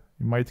koszulkę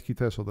i majtki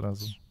też od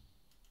razu.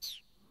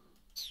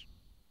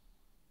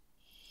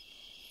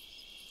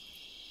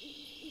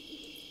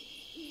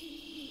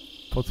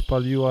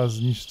 Podpaliła,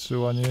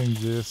 zniszczyła, nie wiem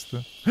gdzie jest.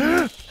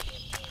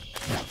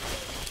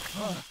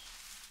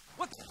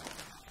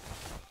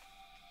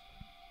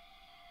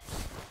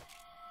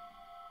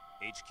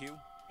 HQ,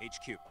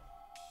 HQ.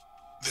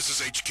 This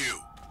is HQ.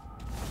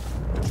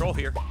 Control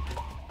here.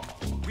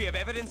 We have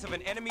evidence of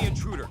an enemy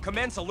intruder.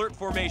 Commence alert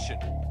formation.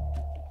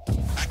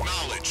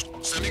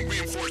 Acknowledged. Sending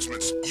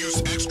reinforcements. Use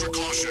extra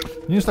caution.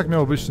 Nie jest tak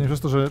miało być, nie przez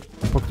to, że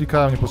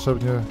poklikałem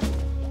niepotrzebnie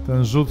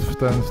ten rzut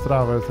w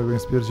trawę, tego nie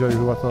spierdzieli,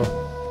 chyba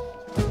to...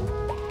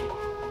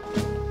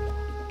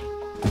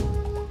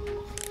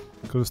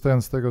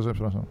 Korzystając z tego, że,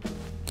 przepraszam,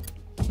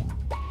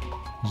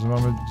 że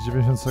mamy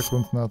 90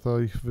 sekund na to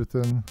ich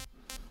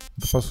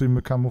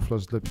dopasujmy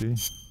kamuflaż lepiej.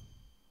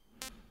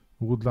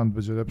 Woodland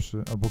będzie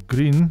lepszy, albo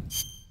green.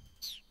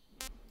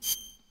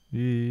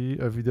 I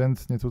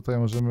ewidentnie tutaj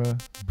możemy...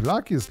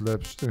 Black jest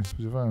lepszy, tak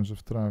spodziewałem, że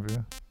w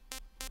trawie.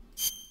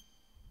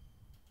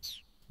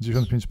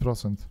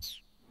 95%.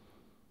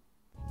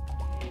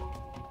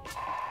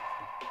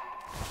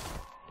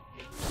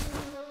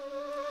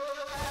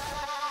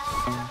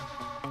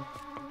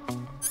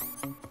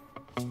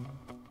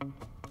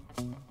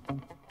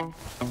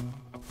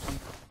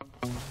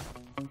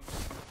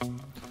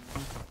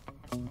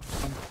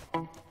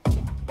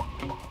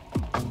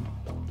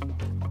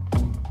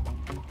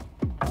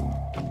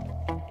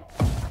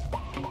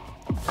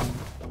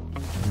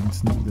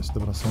 Nic nie widać,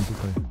 dobra, są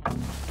tutaj.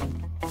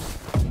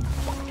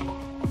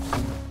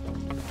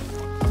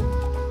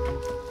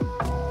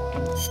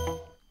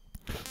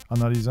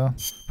 Analiza.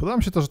 Podoba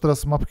mi się to, że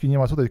teraz mapki nie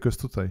ma tutaj, tylko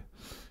jest tutaj.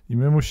 I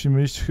my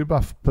musimy iść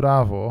chyba w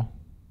prawo.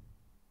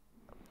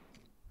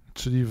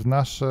 Czyli w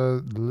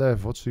nasze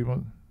lewo, czyli...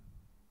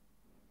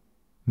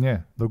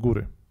 Nie, do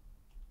góry.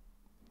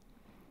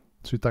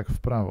 Czyli tak, w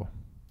prawo.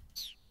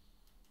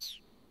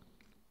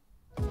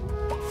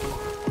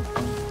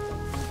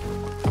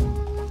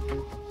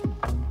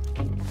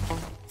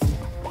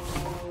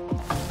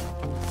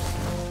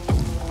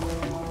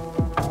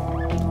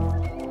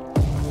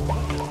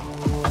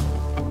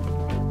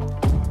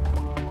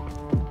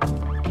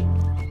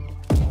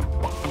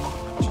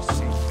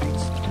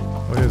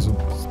 O Jezu,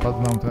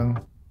 spadł nam ten...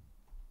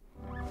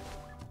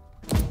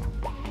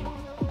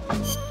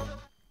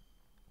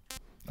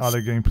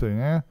 Ale gameplay,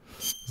 nie?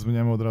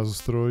 Zmieniamy od razu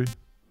strój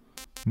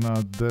na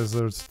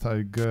Desert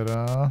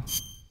Tigera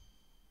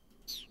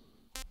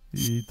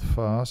i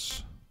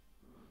twarz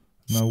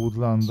na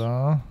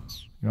Woodlanda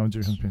i mam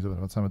 95, dobra,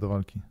 wracamy do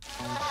walki.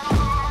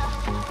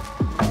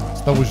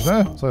 Znowu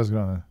źle? Co jest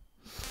grane?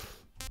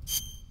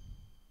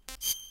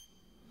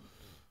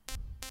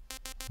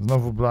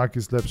 Znowu Black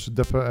jest lepszy,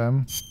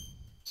 DPM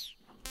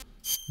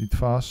i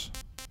twarz.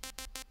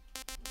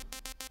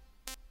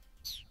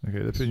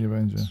 Okej, lepiej nie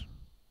będzie.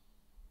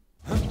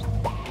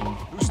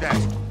 Who's that?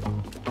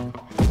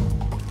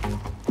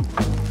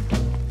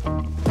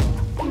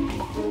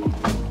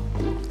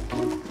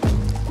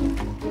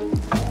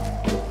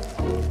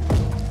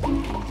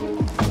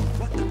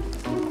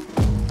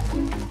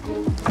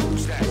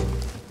 Who's that?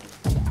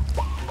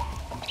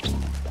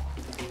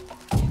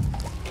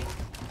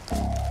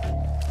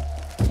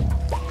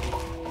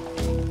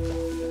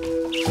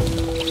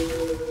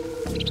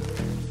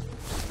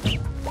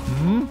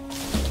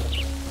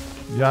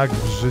 Jak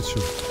w życiu.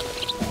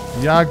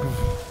 Jak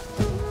w...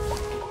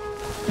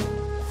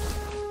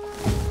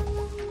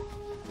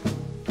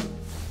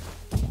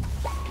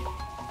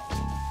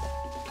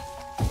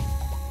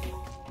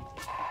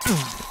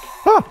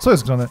 A! Co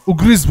jest grane?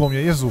 Ugryzło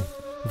mnie, Jezu!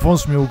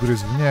 Wąż mnie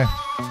ugryzł, nie.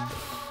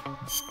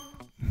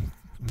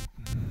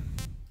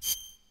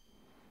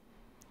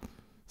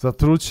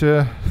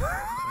 Zatrucie...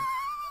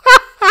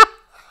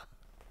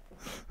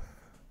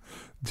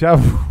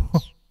 Diabło.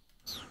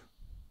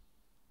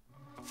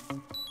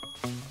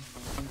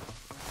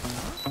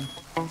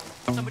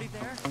 Somebody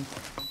there?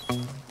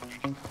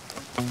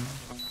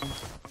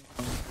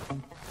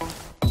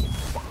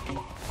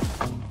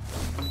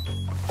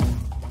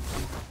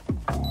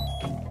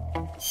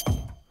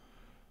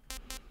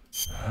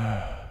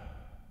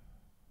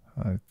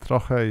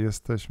 Trochę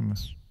jesteśmy.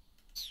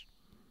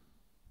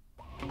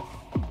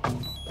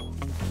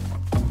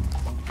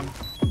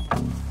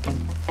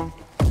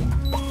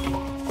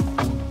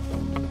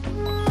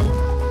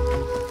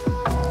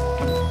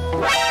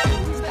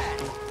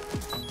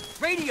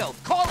 Radio,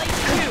 call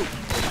HQ!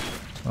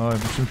 Oj,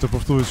 musimy to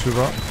powtórzyć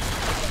chyba.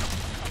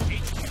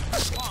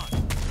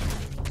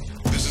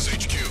 This is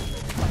HQ.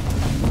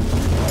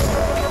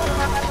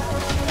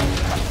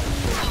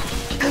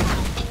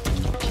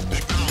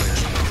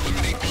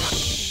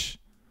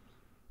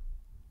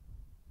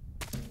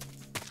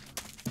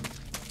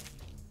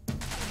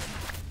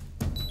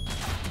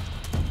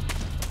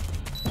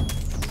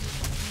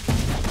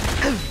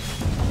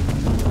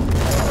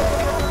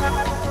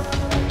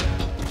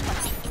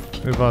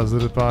 Chyba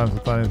zrypałem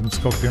totalnie tym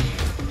skokiem.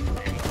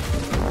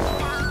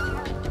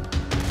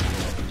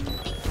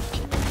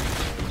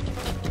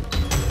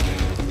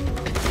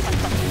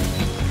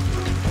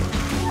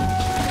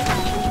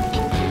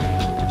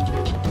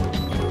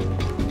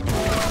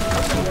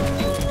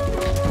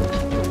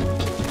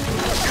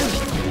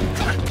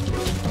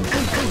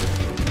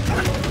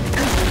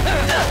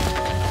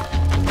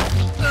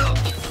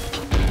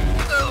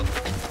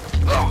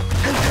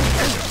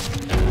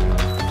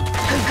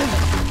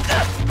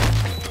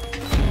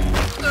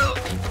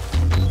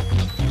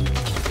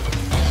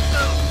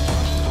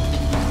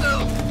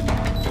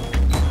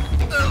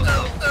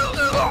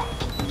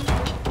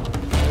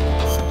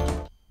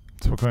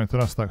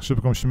 Teraz tak,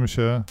 szybko musimy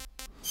się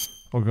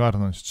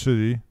ogarnąć,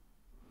 czyli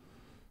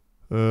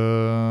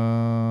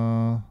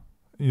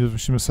i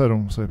musimy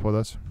serum sobie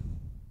podać.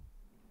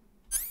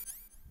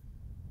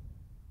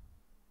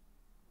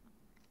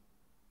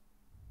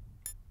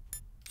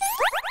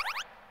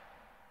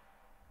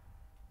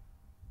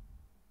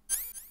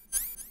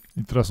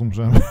 I teraz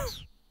umrzemy.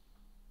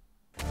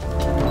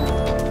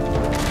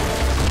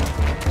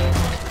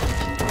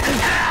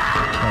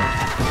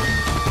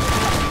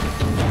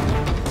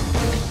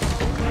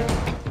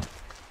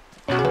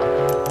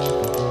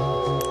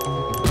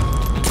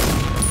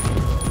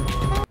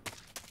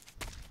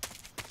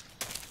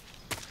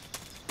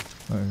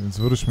 Więc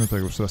wróćmy do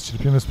tego już teraz.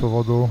 Cierpimy z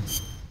powodu...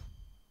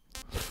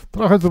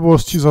 Trochę to było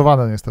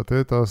ścizowane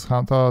niestety. To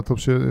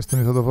jestem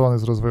niezadowolony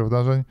z rozwoju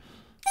wydarzeń.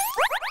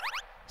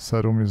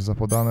 Serum jest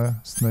zapodane.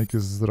 Snake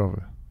jest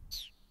zdrowy.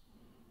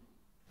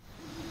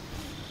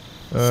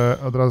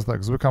 Od razu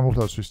tak. Zły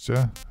kamuflaż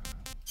oczywiście.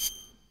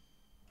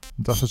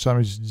 Zawsze trzeba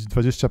mieć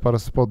 20 par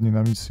spodni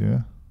na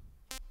misję.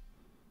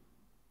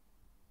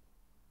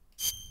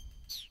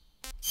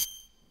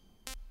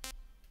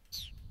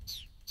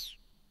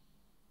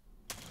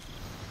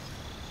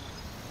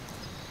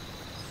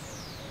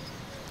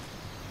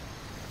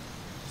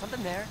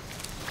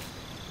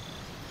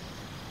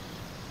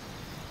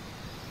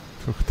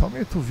 To kto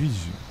mnie tu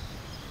widzi?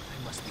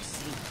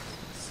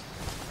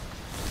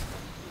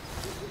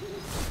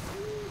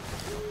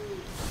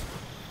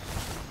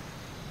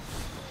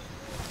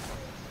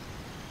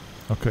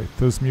 Okej,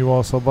 to jest miła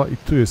osoba i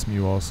tu jest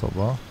miła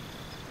osoba.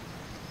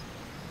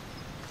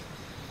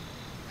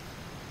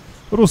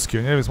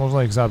 Ruskie, nie? Więc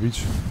można ich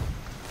zabić.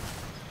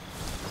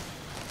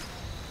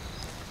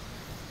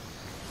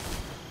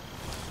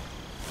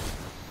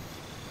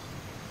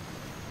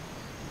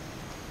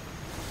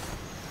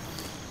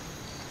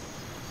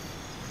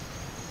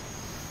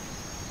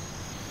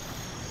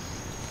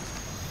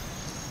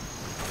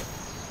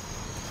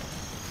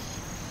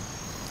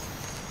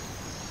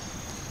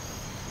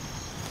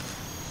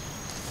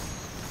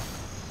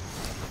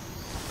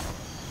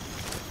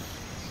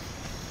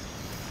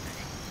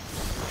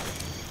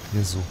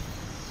 Jezu.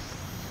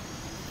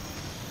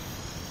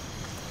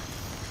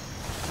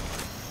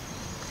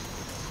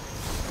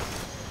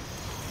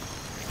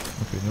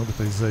 Okej, nie mogę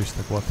tutaj zejść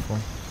tak łatwo.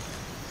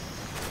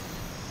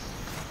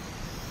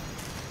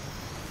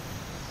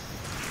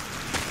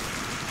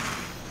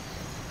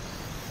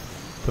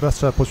 Teraz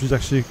trzeba poczuć,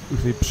 jak się ich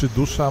tutaj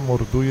przydusza,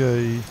 morduje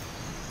i...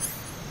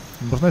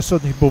 Można jeszcze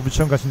od nich było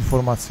wyciągać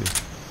informacje.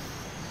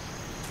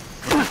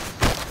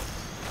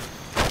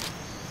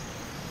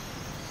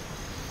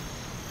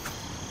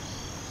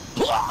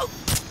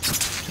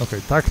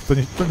 Okej, tak,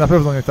 to na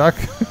pewno nie tak.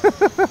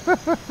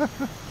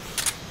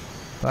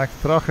 Tak,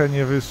 trochę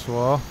nie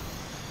wyszło.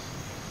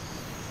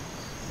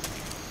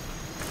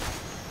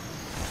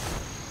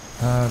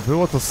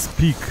 Było to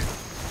speak.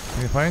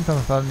 Nie pamiętam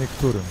totalnie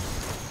którym.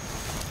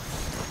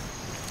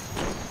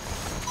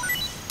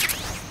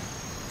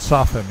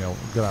 Szafę miał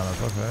granat,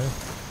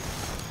 okej.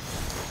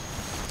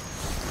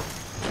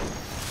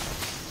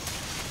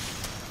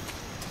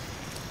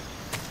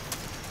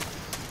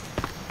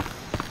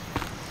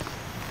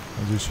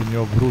 Gdzie się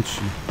nie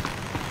obróci.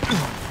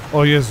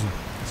 O Jezu.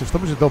 Coś to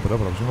będzie dobre,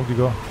 dobra, będziemy mogli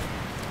go...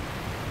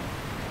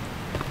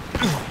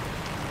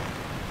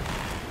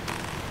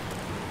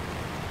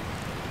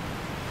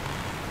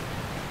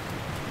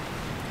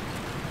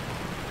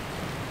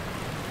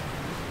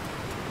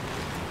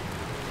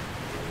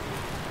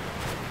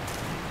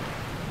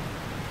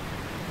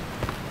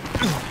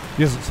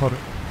 Jezu, sorry.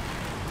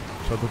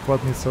 Trzeba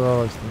dokładnie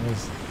celować, to nie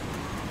jest...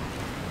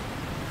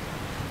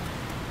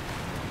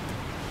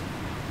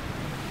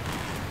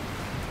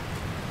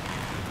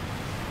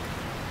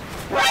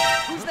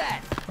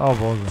 O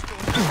Boże.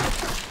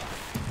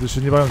 Gdy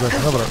się nie bawią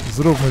tak. Dobra,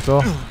 zróbmy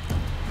to.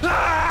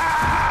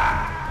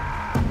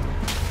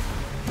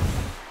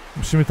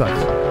 Musimy tak.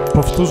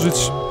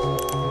 Powtórzyć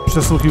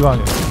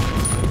przesłuchiwanie.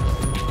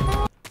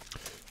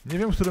 Nie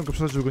wiem, którym go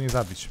przesadził, żeby go nie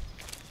zabić.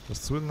 To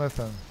jest słynne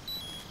ten...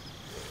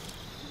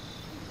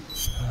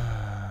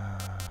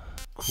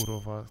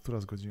 Kurwa, która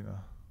jest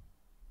godzina?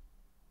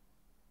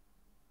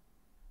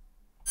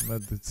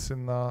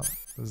 Medycyna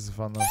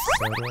zwana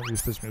serum.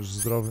 Jesteśmy już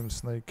zdrowym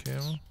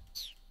Snake'iem.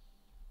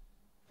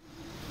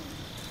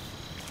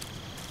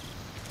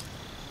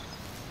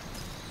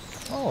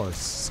 O,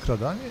 jest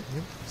skradanie?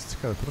 Nie, jest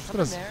ciekawe, proszę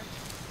teraz...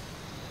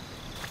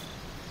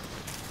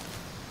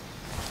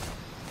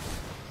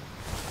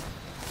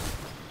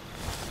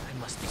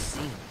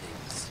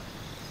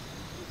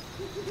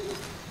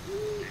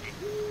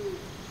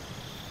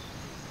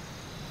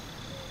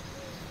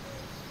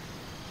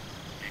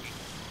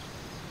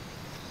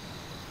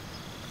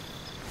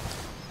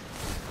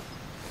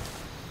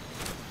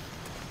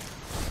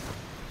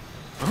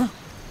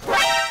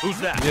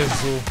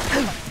 Jezu.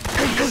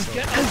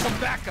 Get us some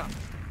backup.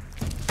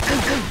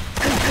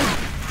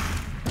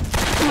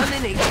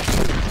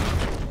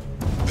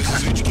 This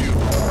is HQ.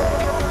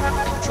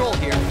 Patrol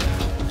here.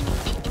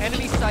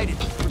 Enemy sighted.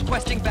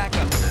 Requesting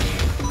backup.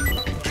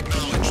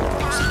 Acknowledged.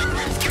 Sending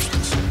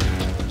reinforcements.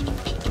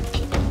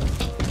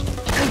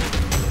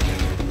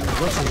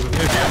 Proszę, że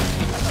nie wiem,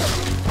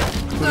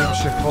 którym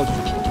się chodzi.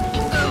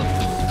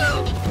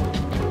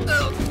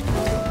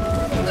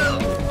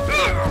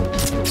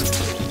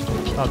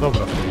 A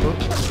dobra, to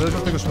zależy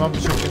od tego, że mam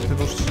wyciągnięty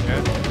nóż, czy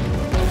nie.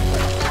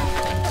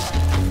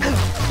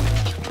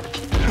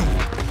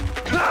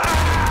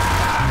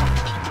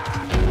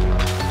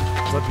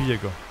 Zabiję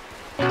go.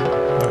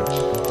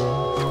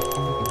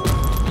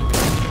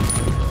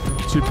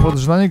 Czyli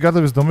podrzynanie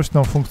gardeł jest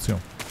domyślną funkcją.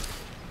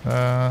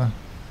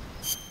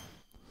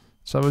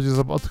 Trzeba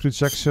będzie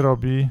odkryć, jak się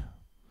robi,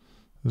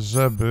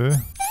 żeby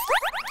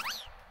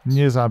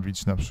nie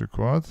zabić na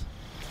przykład.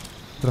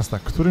 Teraz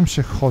tak, którym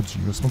się chodzi?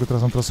 Więc mogę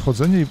teraz, mam teraz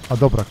chodzenie i... A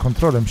dobra,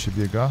 kontrolem się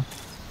biega.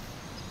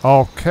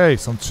 Okej,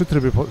 są trzy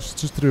tryby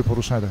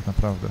poruszania tak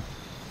naprawdę.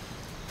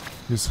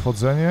 Jest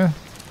chodzenie.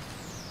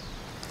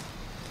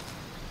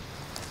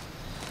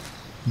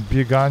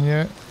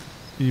 Bieganie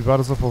i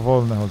bardzo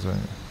powolne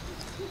chodzenie.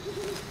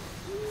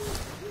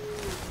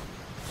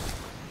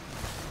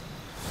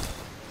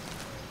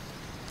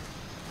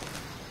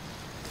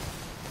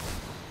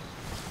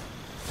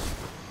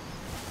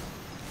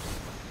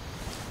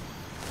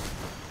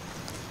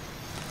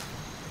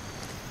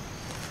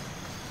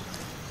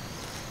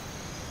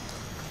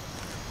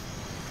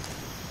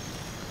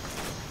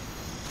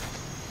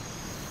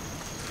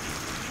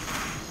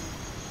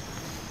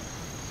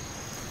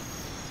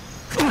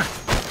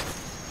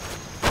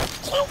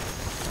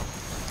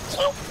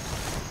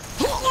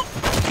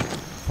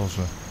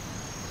 Boże.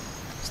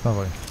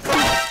 Wstawaj.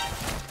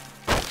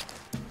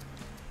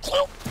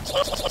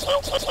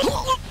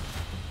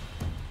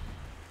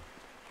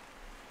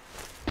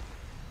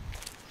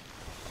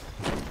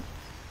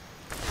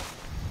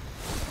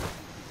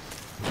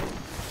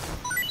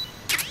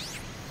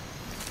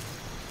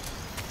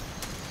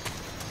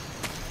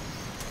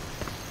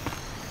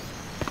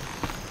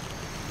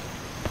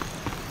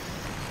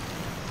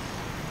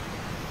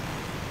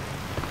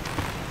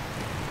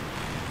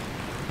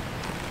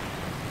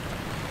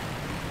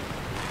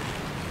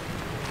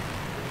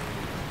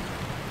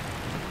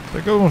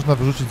 Tego można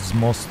wyrzucić z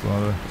mostu,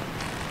 ale...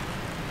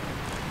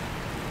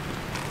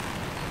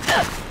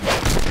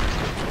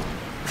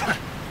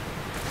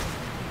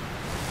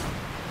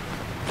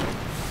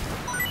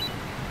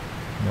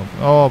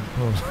 No, o!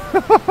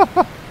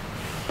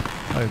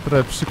 Ej,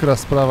 trochę przykra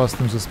sprawa z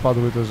tym, że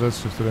spadły te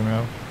rzeczy, które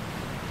miał.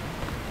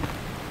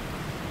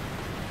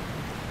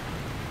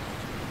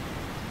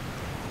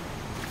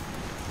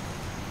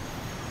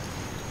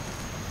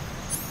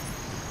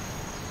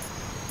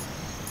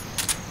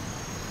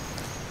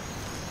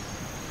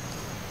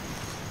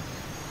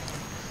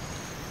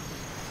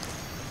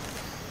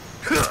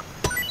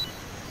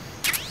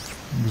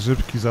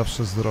 Grzybki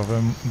zawsze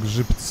zdrowe.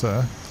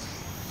 Grzybce.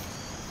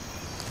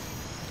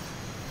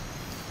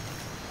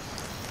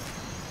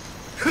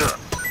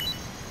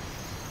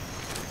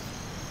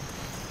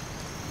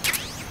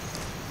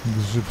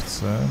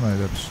 Grzybce,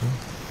 najlepszy.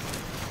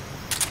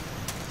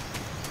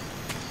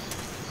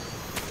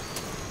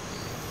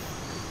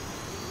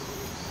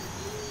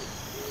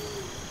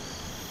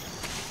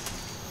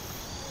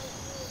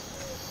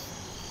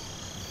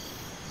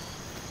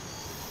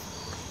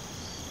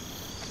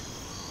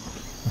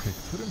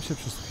 Którym się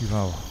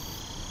przesłuchiwało?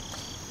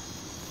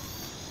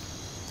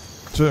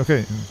 Czy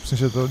okej, w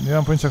sensie to nie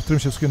mam pojęcia, którym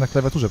się przesłuchuje na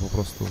klawiaturze po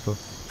prostu, to...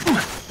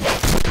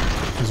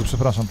 Jezu,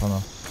 przepraszam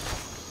pana.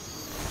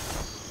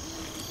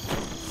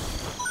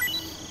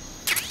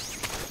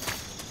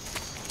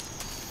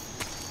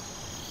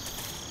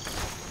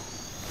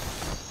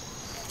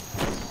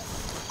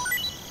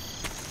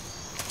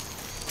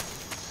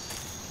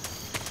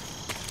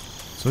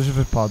 Coś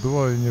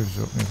wypadło i nie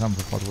wziął, nie tam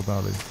wypadło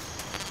dalej.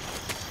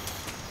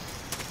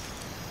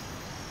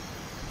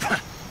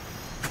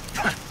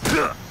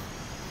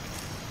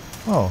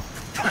 O!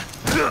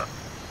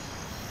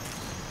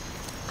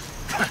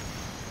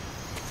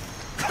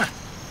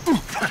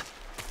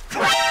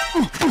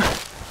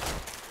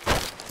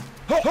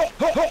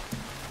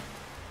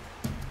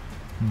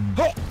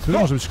 Który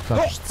może być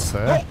klawisz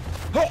C?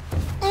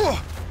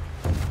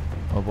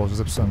 O Boże,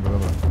 zepsułem go,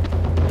 dobra.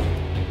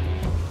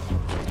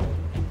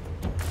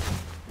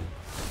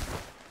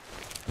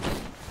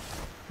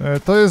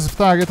 To jest,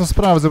 tak, ja to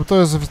sprawdzę, bo to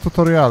jest w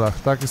tutorialach,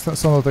 tak?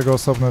 Są do tego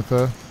osobne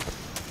te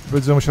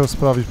Będzie musiał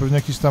sprawić. Pewnie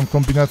jakiś tam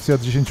kombinacja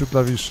 10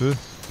 klawiszy.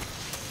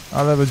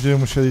 Ale będziemy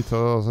musieli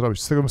to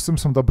zrobić. Z tym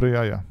są dobre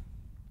jaja.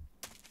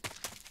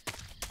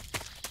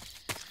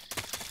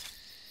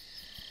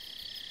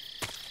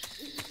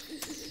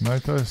 No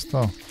i to jest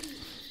to.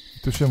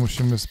 Tu się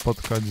musimy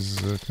spotkać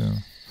z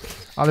tym.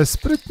 Ale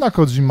sprytna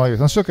Kojima jest.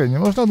 Znaczy okej, nie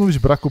można mówić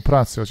braku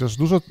pracy, chociaż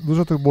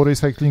dużo to było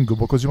recyklingu,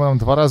 bo Kojima nam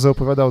 2 razy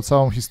opowiadał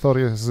całą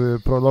historię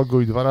z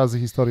prologu i 2 razy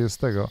historię z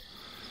tego.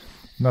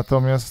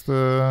 Natomiast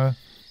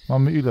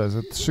mamy ile?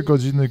 Ze 3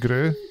 godziny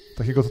gry,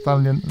 takiego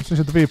totalnie, w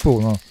sensie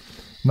 2,5 no,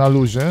 na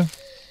luzie,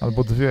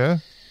 albo 2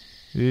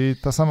 i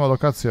ta sama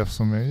lokacja w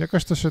sumie.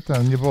 Jakoś to się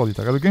nie boli,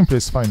 tak, ale gameplay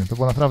jest fajny, to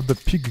był naprawdę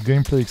peak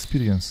gameplay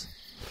experience.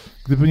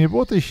 Gdyby nie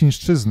było tej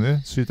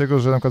chińszczyzny, czyli tego,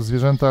 że na przykład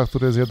zwierzęta,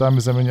 które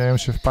zjadamy, zamieniają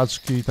się w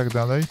paczki i tak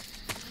dalej,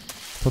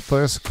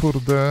 to jest,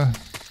 kurde,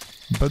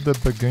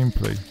 BDB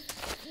gameplay.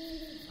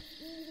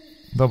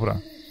 Dobra.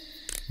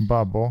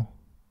 Babo.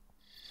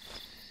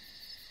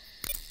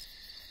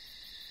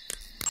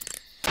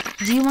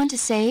 Do you want to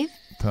save?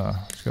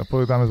 Tak,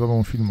 opowiadamy z babą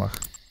o filmach.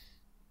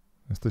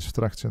 Jesteś w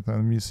trakcie tej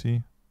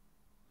misji.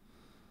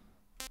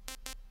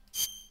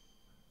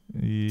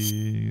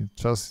 I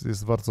czas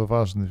jest bardzo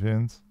ważny,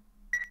 więc...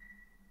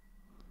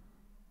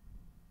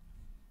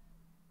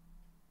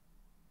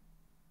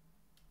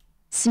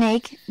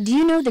 Snake, do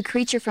you know the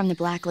creature from the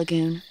Black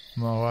Lagoon?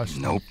 No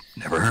właśnie. Nope,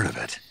 never heard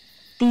of it.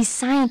 These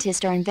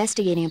scientists are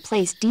investigating a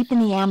place deep in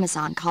the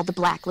Amazon called the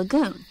Black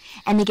Lagoon,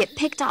 and they get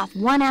picked off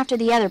one after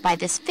the other by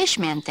this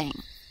fishman thing.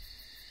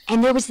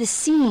 And there was this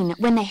scene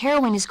when the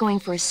heroine is going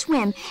for a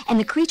swim, and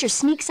the creature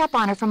sneaks up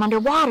on her from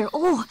underwater.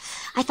 Oh,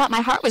 I thought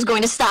my heart was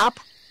going to stop.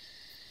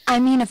 I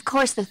mean, of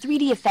course, the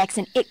 3D effects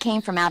in It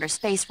Came from Outer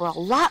Space were a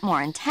lot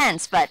more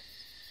intense, but...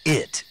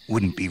 It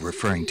wouldn't be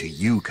referring to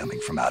you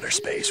coming from outer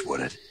space,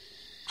 would it?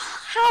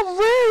 How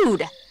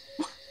rude!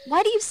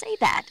 Why do you say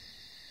that?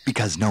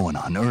 Because no one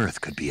on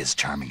Earth could be as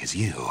charming as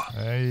you.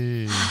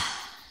 Hey.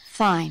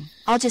 Fine.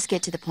 I'll just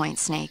get to the point,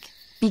 Snake.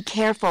 Be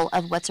careful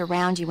of what's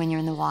around you when you're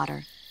in the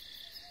water.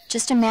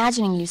 Just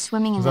imagining you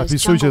swimming in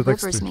those jungle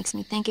rivers makes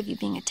me think of you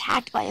being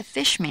attacked by a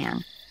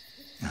fishman.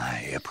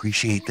 I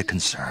appreciate the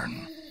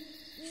concern.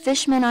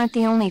 Fishmen aren't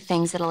the only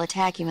things that'll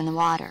attack you in the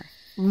water.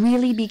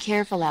 Really be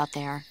careful out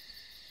there.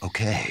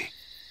 Okay.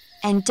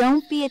 And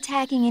don't be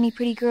attacking any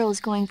pretty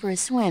girls going for a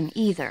swim,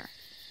 either.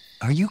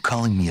 Are you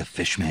calling me a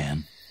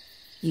fishman?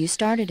 You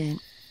started it.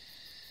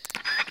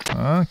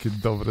 Jakie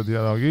dobre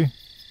dialogi.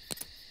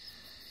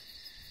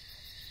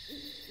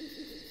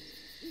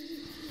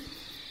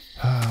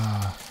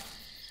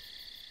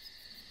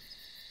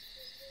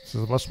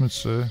 Zobaczmy,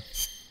 czy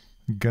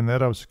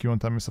generał, czy kim on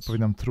tam jest, opowie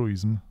nam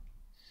truizm.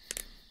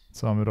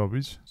 Co mamy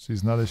robić? Czyli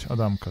znaleźć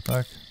Adamka,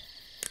 tak?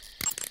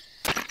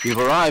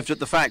 You've arrived at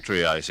the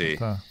factory, I see.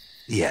 Tak.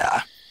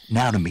 Yeah.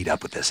 Now to meet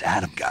up with this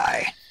Adam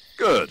guy.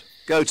 Good.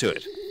 Go to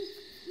it.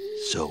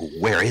 So,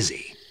 where is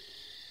he?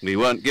 We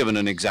weren't given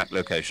an exact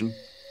location.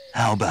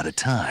 How about a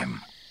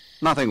time?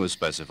 Nothing was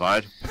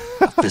specified.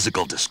 A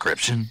physical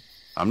description?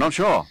 I'm not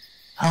sure.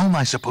 How am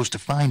I supposed to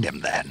find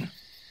him, then?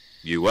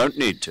 You won't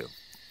need to.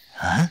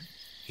 Huh?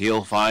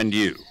 He'll find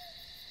you.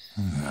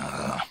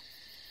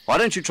 Why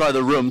don't you try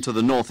the room to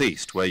the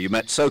northeast where you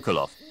met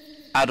Sokolov?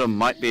 Adam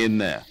might be in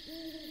there.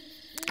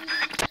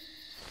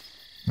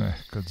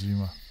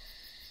 Kojima.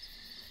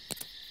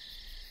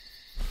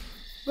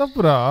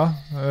 Dobra.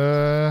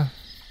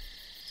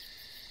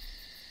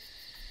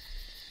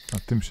 A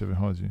tym się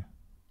wychodzi.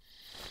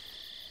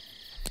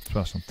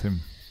 Przepraszam, tym.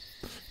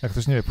 Jak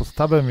ktoś nie wie, pod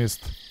tabem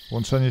jest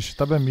łączenie się,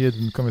 tabem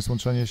 1 jest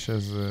łączenie się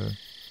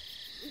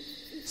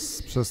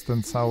przez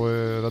ten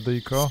cały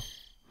radyjko,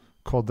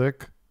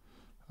 kodek,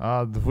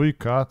 a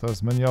 2 to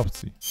jest menu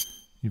opcji.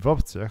 I w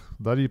opcjach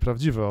dali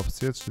prawdziwe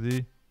opcje,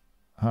 czyli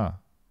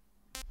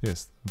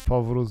jest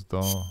powrót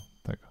do